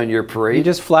 Pee on your parade? You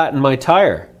just flattened my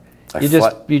tire. You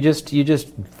just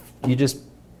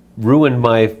ruined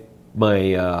my what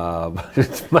am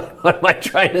I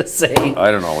trying to say? I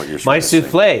don't know what you're trying to say. My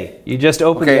souffle. You just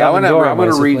opened the oven door. I'm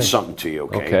going to read something to you,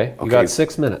 okay? Okay. You got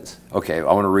 6 minutes. Okay, I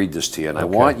want to read this to you, and I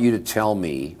want you to tell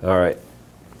me. All right.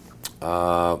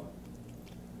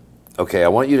 Okay, I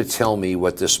want you to tell me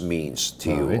what this means to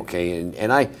you, okay?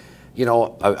 And I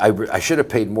should have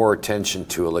paid more attention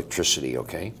to electricity,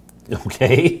 okay?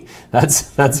 Okay,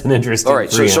 that's an interesting. All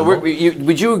right, so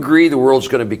would you agree the world's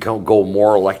going to go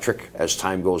more electric as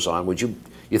time goes on? Would you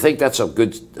think that's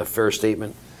a fair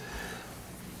statement?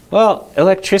 Well,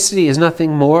 electricity is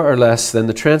nothing more or less than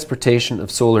the transportation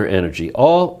of solar energy.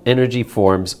 All energy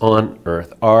forms on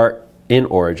Earth are in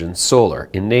origin solar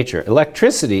in nature.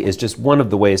 Electricity is just one of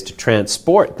the ways to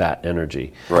transport that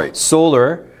energy. Right.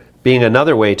 Solar being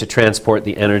another way to transport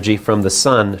the energy from the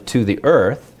sun to the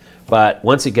Earth. But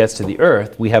once it gets to the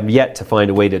Earth, we have yet to find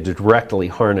a way to directly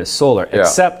harness solar,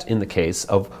 except in the case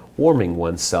of warming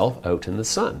oneself out in the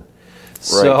sun.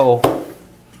 Right.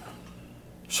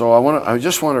 So I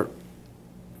just want to.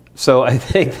 So I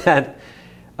think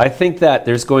that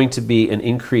there's going to be an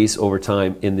increase over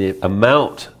time in the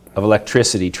amount of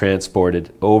electricity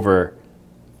transported over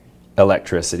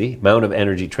electricity, amount of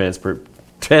energy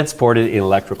transported in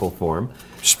electrical form.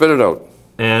 Spit it out.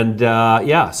 And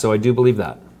yeah, so I do believe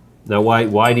that. Now,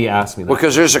 why do you ask me that?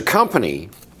 Because there's a company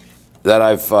that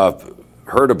I've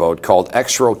heard about called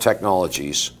XRO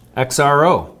Technologies.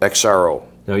 XRO. XRO.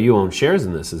 Now you own shares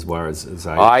in this as well as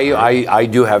I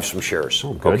do have some shares.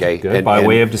 Oh, good, okay, good. By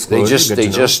way of disclosure, they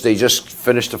just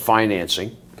finished the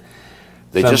financing.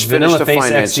 They so just finished the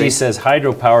financing. XC says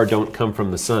hydropower don't come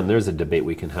from the sun. There's a debate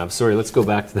we can have. Sorry, let's go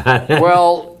back to that.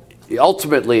 Well,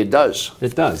 ultimately it does.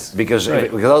 It does because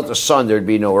without the sun there'd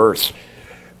be no Earth.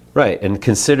 Right, and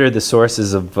consider the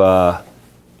sources of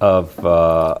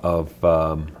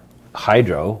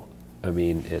hydro. I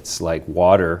mean, it's like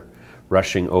water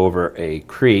rushing over a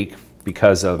creek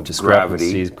because of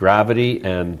discrepancies, gravity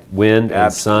and wind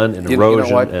and sun and erosion.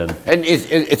 You know and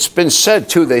it's been said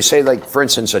too, they say, like, for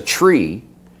instance, a tree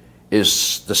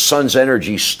is the sun's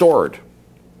energy stored.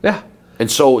 Yeah. And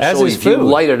so if you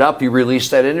light it up, you release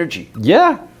that energy.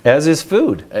 Yeah, as is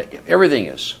food. Everything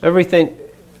is. Everything,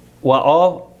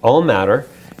 well, all matter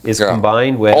is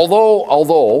combined with...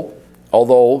 Although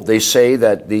they say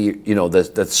that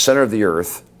the center of the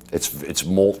Earth, it's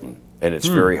molten and it's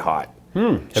very hot.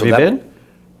 Have you been?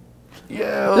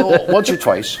 Yeah, once or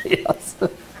twice. Yes.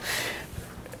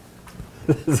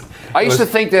 I used to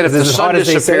think that if the sun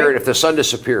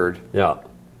disappeared,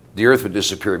 the Earth would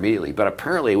disappear immediately. But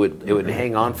apparently, it would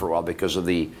hang on for a while because of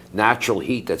the natural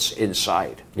heat that's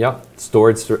inside. Yeah,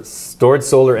 stored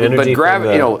solar energy. But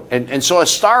gravity, and so a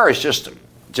star is just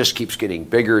keeps getting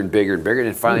bigger and bigger and bigger,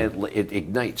 and finally it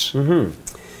ignites. Mm-hmm.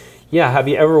 Yeah, have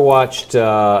you ever watched,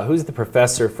 who's the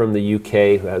professor from the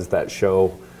UK who has that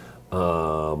show,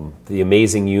 The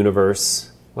Amazing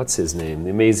Universe? What's his name? The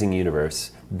Amazing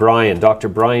Universe. Dr.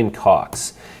 Brian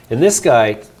Cox. And this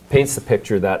guy paints the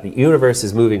picture that the universe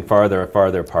is moving farther and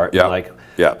farther apart. Yeah. In like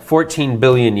 14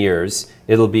 billion years,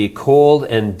 it'll be cold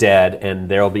and dead, and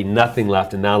there'll be nothing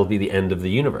left, and that'll be the end of the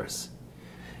universe.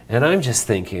 And I'm just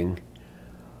thinking,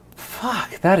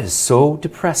 fuck, that is so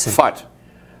depressing. Fuck.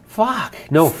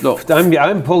 No.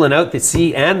 I'm pulling out the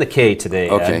C and the K today,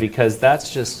 Ed, because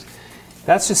that's just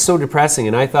so depressing.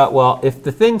 And I thought, well, if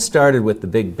the thing started with the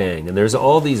Big Bang and there's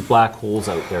all these black holes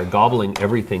out there gobbling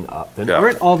everything up, then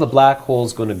aren't all the black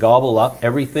holes going to gobble up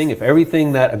everything? If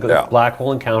everything that a black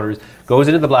hole encounters goes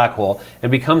into the black hole and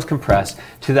becomes compressed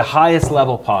to the highest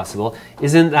level possible,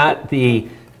 isn't that the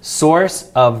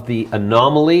source of the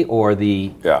anomaly or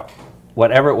the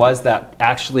whatever it was that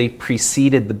actually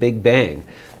preceded the Big Bang?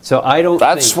 So I don't.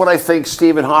 That's what I think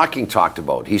Stephen Hawking talked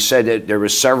about. He said that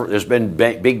there's been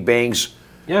big bangs.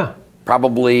 Yeah.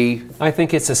 Probably. I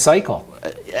think it's a cycle,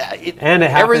 and it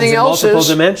happens in multiple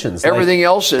dimensions. Everything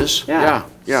else is. Yeah.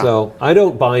 So I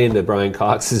don't buy into Brian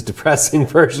Cox's depressing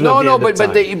version.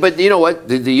 But you know what?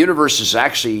 The universe is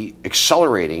actually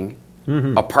accelerating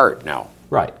apart now.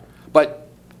 Right. But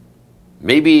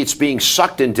maybe it's being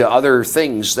sucked into other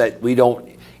things that we don't.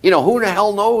 Who the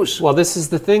hell knows? Well, this is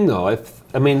the thing, though.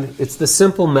 It's the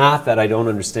simple math that I don't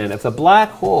understand. If the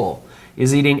black hole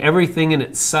is eating everything in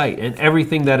its sight and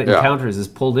everything that it encounters is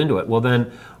pulled into it, well,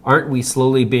 then aren't we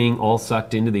slowly being all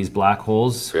sucked into these black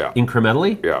holes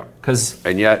incrementally? Yeah.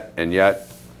 And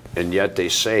yet they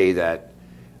say that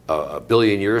a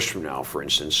billion years from now, for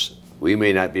instance, we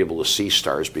may not be able to see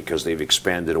stars because they've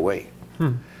expanded away.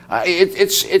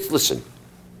 Listen.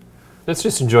 Let's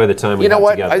just enjoy the time we have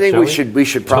together. You know what? I think we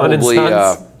should probably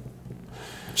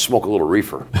smoke a little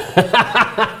reefer.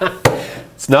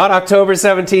 It's not October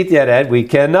 17th yet, Ed. We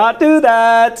cannot do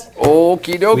that.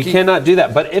 Okie dokie. We cannot do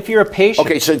that. But if you're a patient...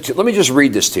 Okay, so let me just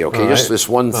read this to you, okay? Just this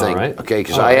one thing, okay?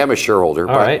 Because I am a shareholder.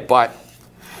 But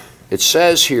it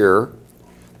says here,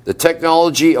 the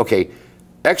technology... Okay,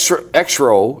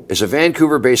 XRO is a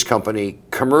Vancouver-based company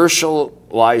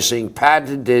commercializing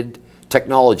patented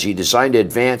technology designed to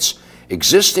advance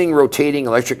existing rotating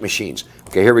electric machines.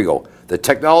 Okay, here we go. The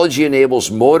technology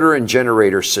enables motor and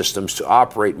generator systems to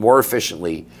operate more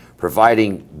efficiently,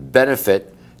 providing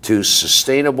benefit to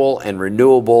sustainable and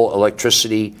renewable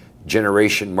electricity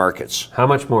generation markets. How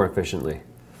much more efficiently?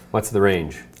 What's the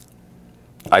range?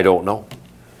 I don't know.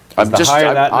 I'm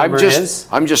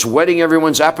just whetting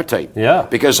everyone's appetite. Yeah.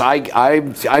 Because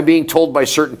I'm being told by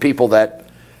certain people that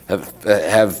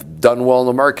have done well in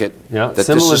the market. Yeah. That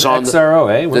Similar this is to on XRO,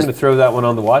 eh? We're going to throw that one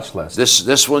on the watch list.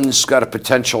 This one's got a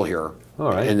potential here. All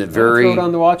right. And throw it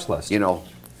on the watch list. You know,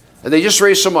 and they just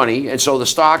raised some money, and so the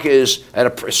stock is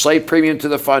at a slight premium to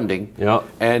the funding. Yeah.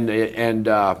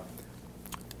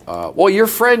 Well, your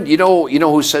friend, you know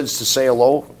who sends to say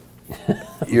hello?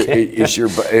 Is your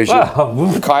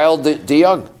Kyle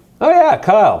DeYoung. Oh yeah,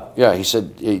 Kyle. Yeah, he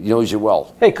said he knows you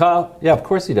well. Hey Kyle. Yeah, of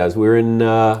course he does. We're in.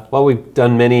 Well, we've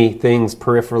done many things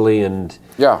peripherally and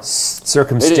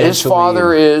circumstantially. His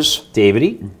father is David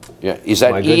Eaton. Yeah, is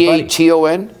that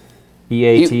E-A-T-O-N?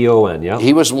 E-A-T-O-N. Yeah.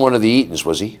 He wasn't one of the Eatons,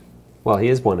 was he? Well, he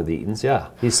is one of the Eatons. Yeah,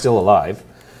 he's still alive.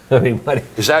 I mean, buddy.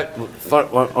 Is that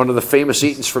one of the famous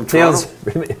Eatons from Toronto?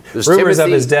 Rumors of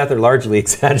his death are largely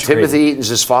exaggerated. Timothy Eaton's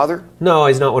his father? No,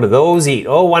 he's not one of those Eatons.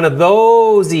 Oh, one of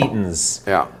those Eatons.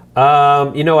 Yeah.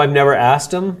 I've never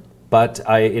asked him,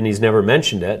 and he's never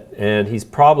mentioned it. And he's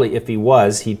probably, if he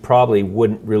was, he probably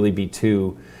wouldn't really be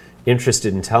too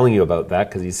interested in telling you about that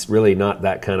because he's really not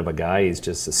that kind of a guy. He's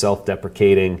just a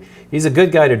self-deprecating. He's a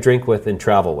good guy to drink with and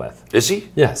travel with. Is he?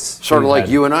 Yes. Sort of like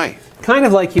you and I. Kind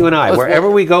of like you and I. Wherever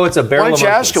we go, it's a barrel of monkeys. Why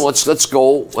don't you ask him? Let's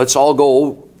go. Let's all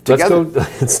go together.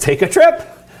 Let's take a trip.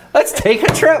 Let's take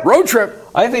a trip. Road trip.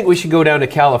 I think we should go down to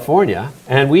California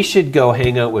and we should go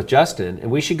hang out with Justin.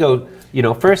 And we should go.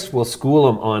 First we'll school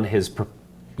him on his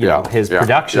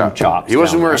production chops. He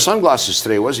wasn't wearing sunglasses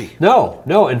today, was he?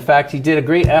 No. In fact, he did a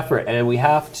great effort, and we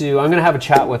have to. I'm going to have a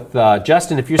chat with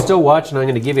Justin. If you're still watching, I'm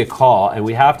going to give you a call, and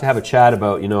we have to have a chat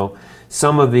about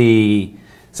some of the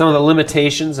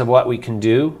limitations of what we can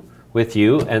do with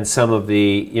you, and some of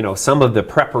the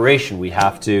preparation we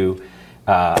have to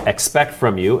expect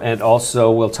from you, and also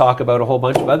we'll talk about a whole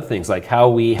bunch of other things like how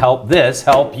we help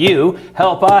you,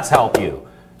 help us help you.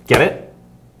 Get it?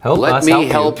 Let me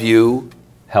help you.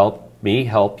 Help me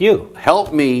help you.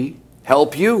 Help me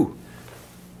help you.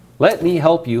 Let me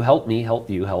help you, help me help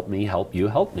you, help me help you,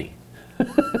 help me.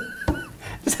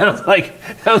 sounds like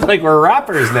we're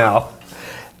rappers now.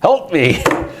 Help me.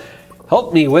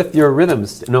 Help me with your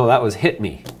rhythms. No, that was hit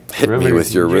me. Hit me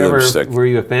with your rhythm stick. Were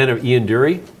you a fan of Ian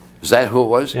Dury? Is that who it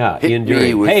was? Yeah, hit Ian Dury.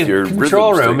 Me with your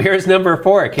control rhythm room, stick. Here's number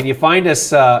 4. Can you find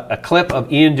us a clip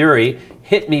of Ian Dury,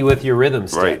 Hit Me With Your Rhythm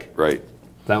Stick? Right.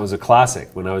 That was a classic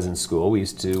when I was in school. We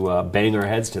used to bang our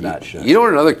heads to that shit. You know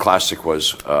what another classic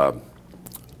was?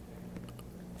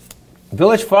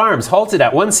 Village Farms halted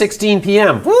at 1:16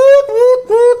 p.m.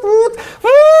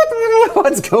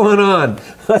 What's going on?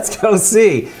 Let's go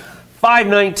see.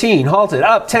 519 halted,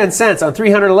 up 10 cents on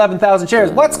 311,000 shares.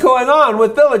 What's going on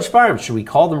with Village Farms? Should we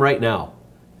call them right now?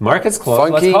 Market's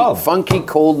closed. Let's call them. Funky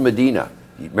Cold Medina.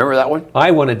 You remember that one?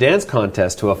 I won a dance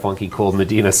contest to a Funky Cold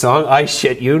Medina song. I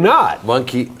shit you not.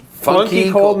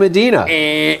 Funky Cold Medina.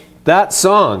 That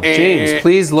song, James.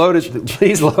 Please load it.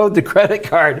 Please load the credit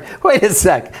card. Wait a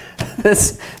sec.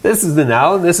 This is the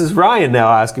now, and this is Ryan now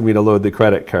asking me to load the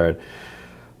credit card.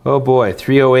 Oh boy,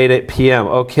 3:08 p.m.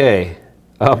 Okay,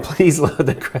 please load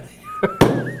the credit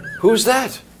card. Who's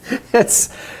that? It's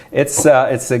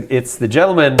the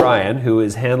gentleman Ryan who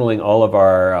is handling all of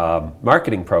our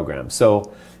marketing programs.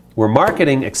 So we're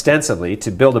marketing extensively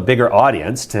to build a bigger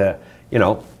audience to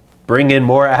bring in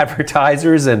more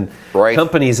advertisers and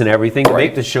companies and everything to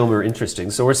make the show more interesting.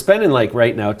 So we're spending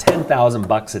right now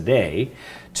 $10,000 a day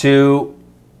to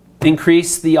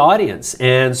increase the audience.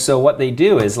 And so what they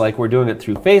do is we're doing it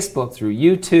through Facebook, through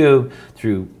YouTube,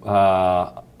 through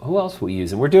who else are we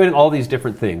using? We're doing all these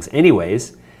different things.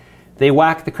 Anyways, they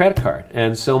whack the credit card.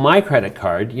 And so my credit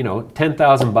card,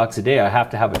 $10,000 a day, I have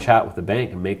to have a chat with the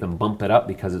bank and make them bump it up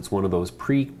because it's one of those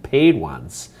prepaid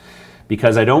ones.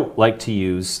 Because I don't like to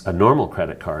use a normal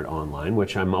credit card online,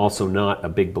 which I'm also not a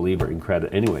big believer in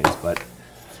credit anyways. But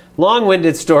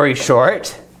long-winded story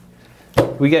short,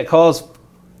 we get calls,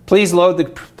 please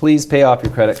pay off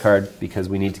your credit card because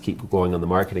we need to keep going on the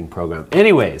marketing program.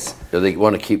 Anyways. Do they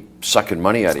want to keep sucking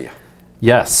money out of you?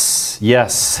 Yes,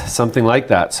 something like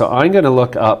that. So I'm going to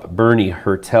look up Bernie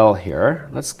Hertel here.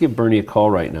 Let's give Bernie a call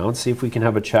right now and see if we can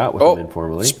have a chat with him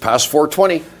informally. It's past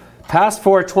 4:20. Past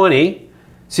 4:20.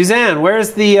 Suzanne,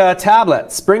 where's the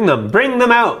tablets? Bring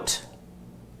them out.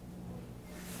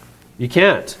 You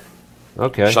can't.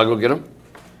 Okay. Shall I go get them?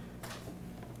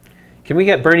 Can we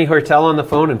get Bernie Hertel on the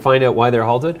phone and find out why they're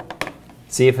halted?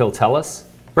 See if he'll tell us.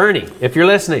 Bernie, if you're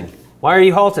listening, Why are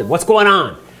you halted? What's going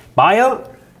on?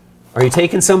 Buyout? Are you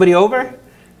taking somebody over?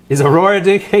 Is Aurora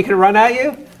taking a run at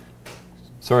you?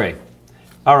 Sorry.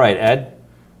 All right, Ed.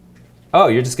 Oh,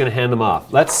 you're just going to hand them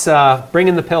off. Let's bring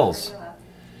in the pills.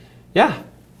 Yeah,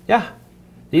 yeah.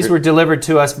 These were delivered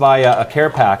to us via a care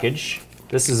package.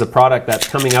 This is a product that's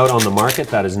coming out on the market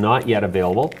that is not yet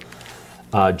available,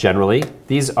 generally.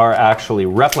 These are actually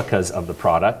replicas of the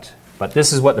product, but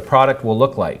this is what the product will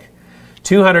look like.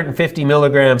 250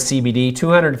 milligrams CBD,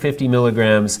 250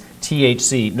 milligrams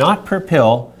THC, not per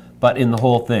pill, but in the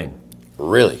whole thing.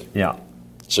 Really? Yeah.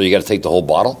 So you got to take the whole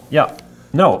bottle? Yeah.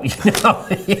 No,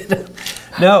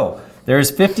 no.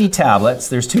 There's 50 tablets.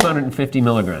 There's 250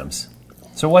 milligrams.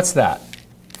 So what's that?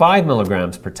 5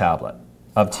 milligrams per tablet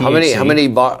of THC.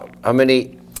 How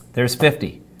many? There's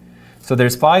 50. So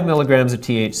there's 5 milligrams of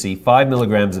THC, 5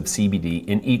 milligrams of CBD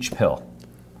in each pill.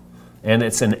 And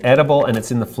it's an edible, and it's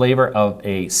in the flavor of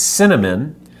a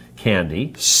cinnamon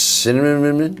candy.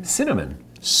 Cinnamon? Cinnamon.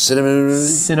 Cinnamon?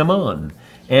 Cinnamon.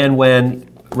 And when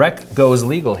rec goes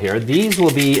legal here, these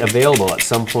will be available at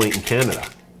some point in Canada.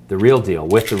 The real deal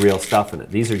with the real stuff in it.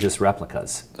 These are just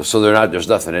replicas. So they're not. There's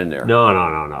nothing in there. No.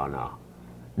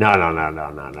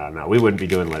 No. We wouldn't be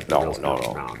doing like the real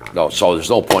stuff. No. So there's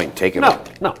no point in taking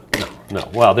it. No.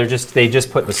 Well, they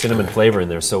just put the cinnamon flavor in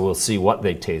there, so we'll see what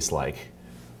they taste like.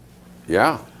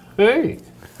 Yeah. Hey,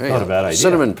 not a bad idea.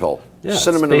 Cinnamon pill. Yeah,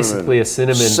 cinnamon it's basically a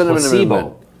cinnamon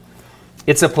placebo.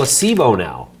 It's a placebo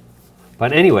now.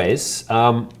 But anyways,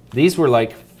 these were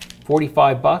like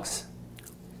 $45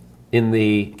 in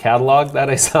the catalog that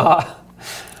I saw.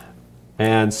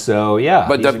 And so, yeah.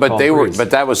 But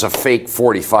that was a fake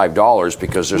 $45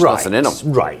 because there's nothing in them.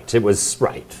 Right. It was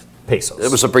pesos.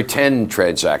 It was a pretend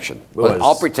transaction.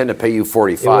 I'll pretend to pay you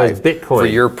 $45 for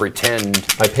your pretend.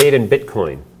 I paid in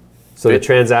Bitcoin. So the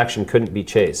transaction couldn't be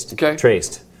traced. Okay.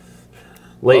 Traced.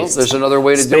 Laced. Well, there's another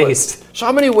way to do it. So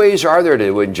how many ways are there to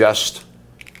ingest?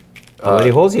 How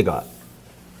many holes you got?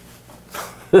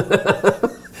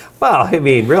 Well, I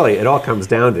mean, really, it all comes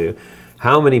down to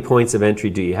how many points of entry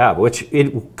do you have, which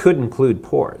it could include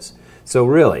pores. So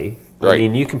really, I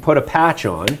mean, you can put a patch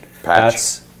on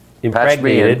that's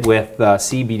impregnated with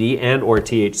CBD and or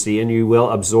THC, and you will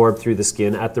absorb through the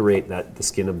skin at the rate that the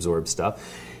skin absorbs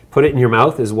stuff. Put it in your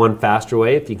mouth is one faster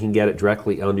way. If you can get it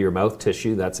directly onto your mouth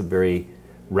tissue, that's a very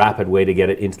rapid way to get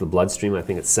it into the bloodstream. I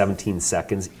think it's 17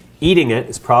 seconds. Eating it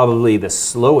is probably the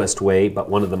slowest way, but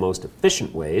one of the most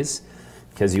efficient ways,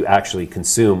 because you actually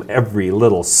consume every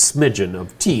little smidgen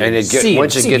of THC. And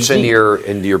once it gets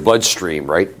into your bloodstream,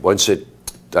 right? Once it,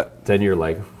 then you're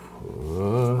like,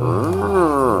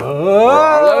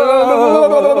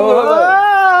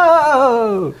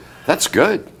 that's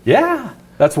good. Yeah,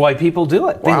 that's why people do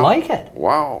it. They like it.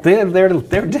 Wow. They're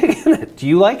digging it. Do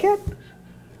you like it?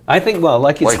 I think, well,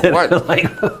 like you said, what? like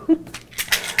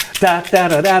da da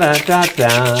da da da da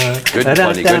da.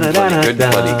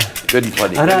 Good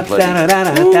plenty.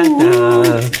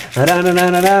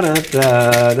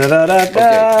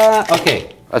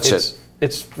 Okay. That's it.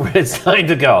 It's time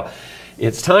to go.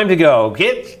 It's time to go.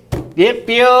 If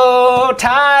you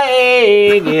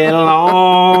tight, get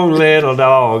along, little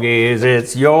doggies.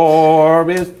 It's your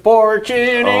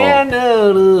misfortune and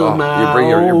mine.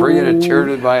 You're bringing a tear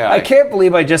to my eye. I can't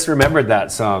believe I just remembered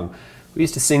that song. We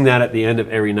used to sing that at the end of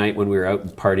every night when we were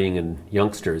out partying and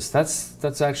youngsters.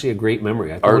 That's actually a great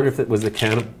memory. I wonder if it was the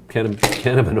cannabinoids.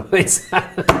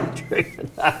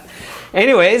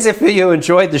 Anyways, if you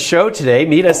enjoyed the show today,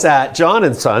 meet us at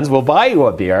John & Sons. We'll buy you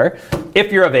a beer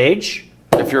if you're of age.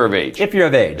 If you're of age. If you're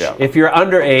of age. Yeah. If you're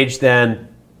underage, then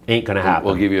ain't gonna happen.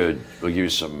 We'll give you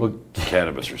some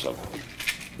cannabis or something.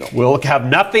 No. We'll have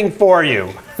nothing for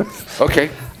you. Okay.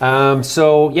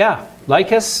 So yeah,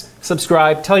 like us,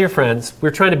 subscribe, tell your friends.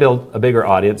 We're trying to build a bigger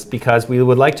audience because we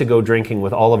would like to go drinking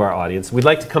with all of our audience. We'd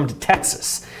like to come to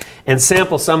Texas and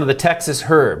sample some of the Texas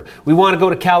herb. We want to go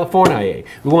to California.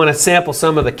 We want to sample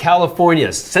some of the California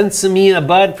Sensimilla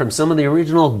bud from some of the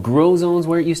original grow zones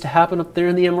where it used to happen up there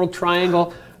in the Emerald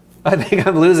Triangle. I think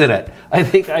I'm losing it. I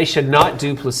think I should not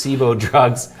do placebo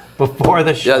drugs before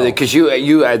the show. Yeah, because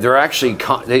they're actually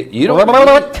you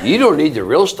don't need the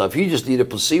real stuff. You just need a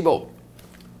placebo.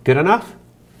 Good enough?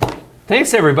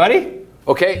 Thanks, everybody.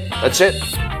 Okay, that's it.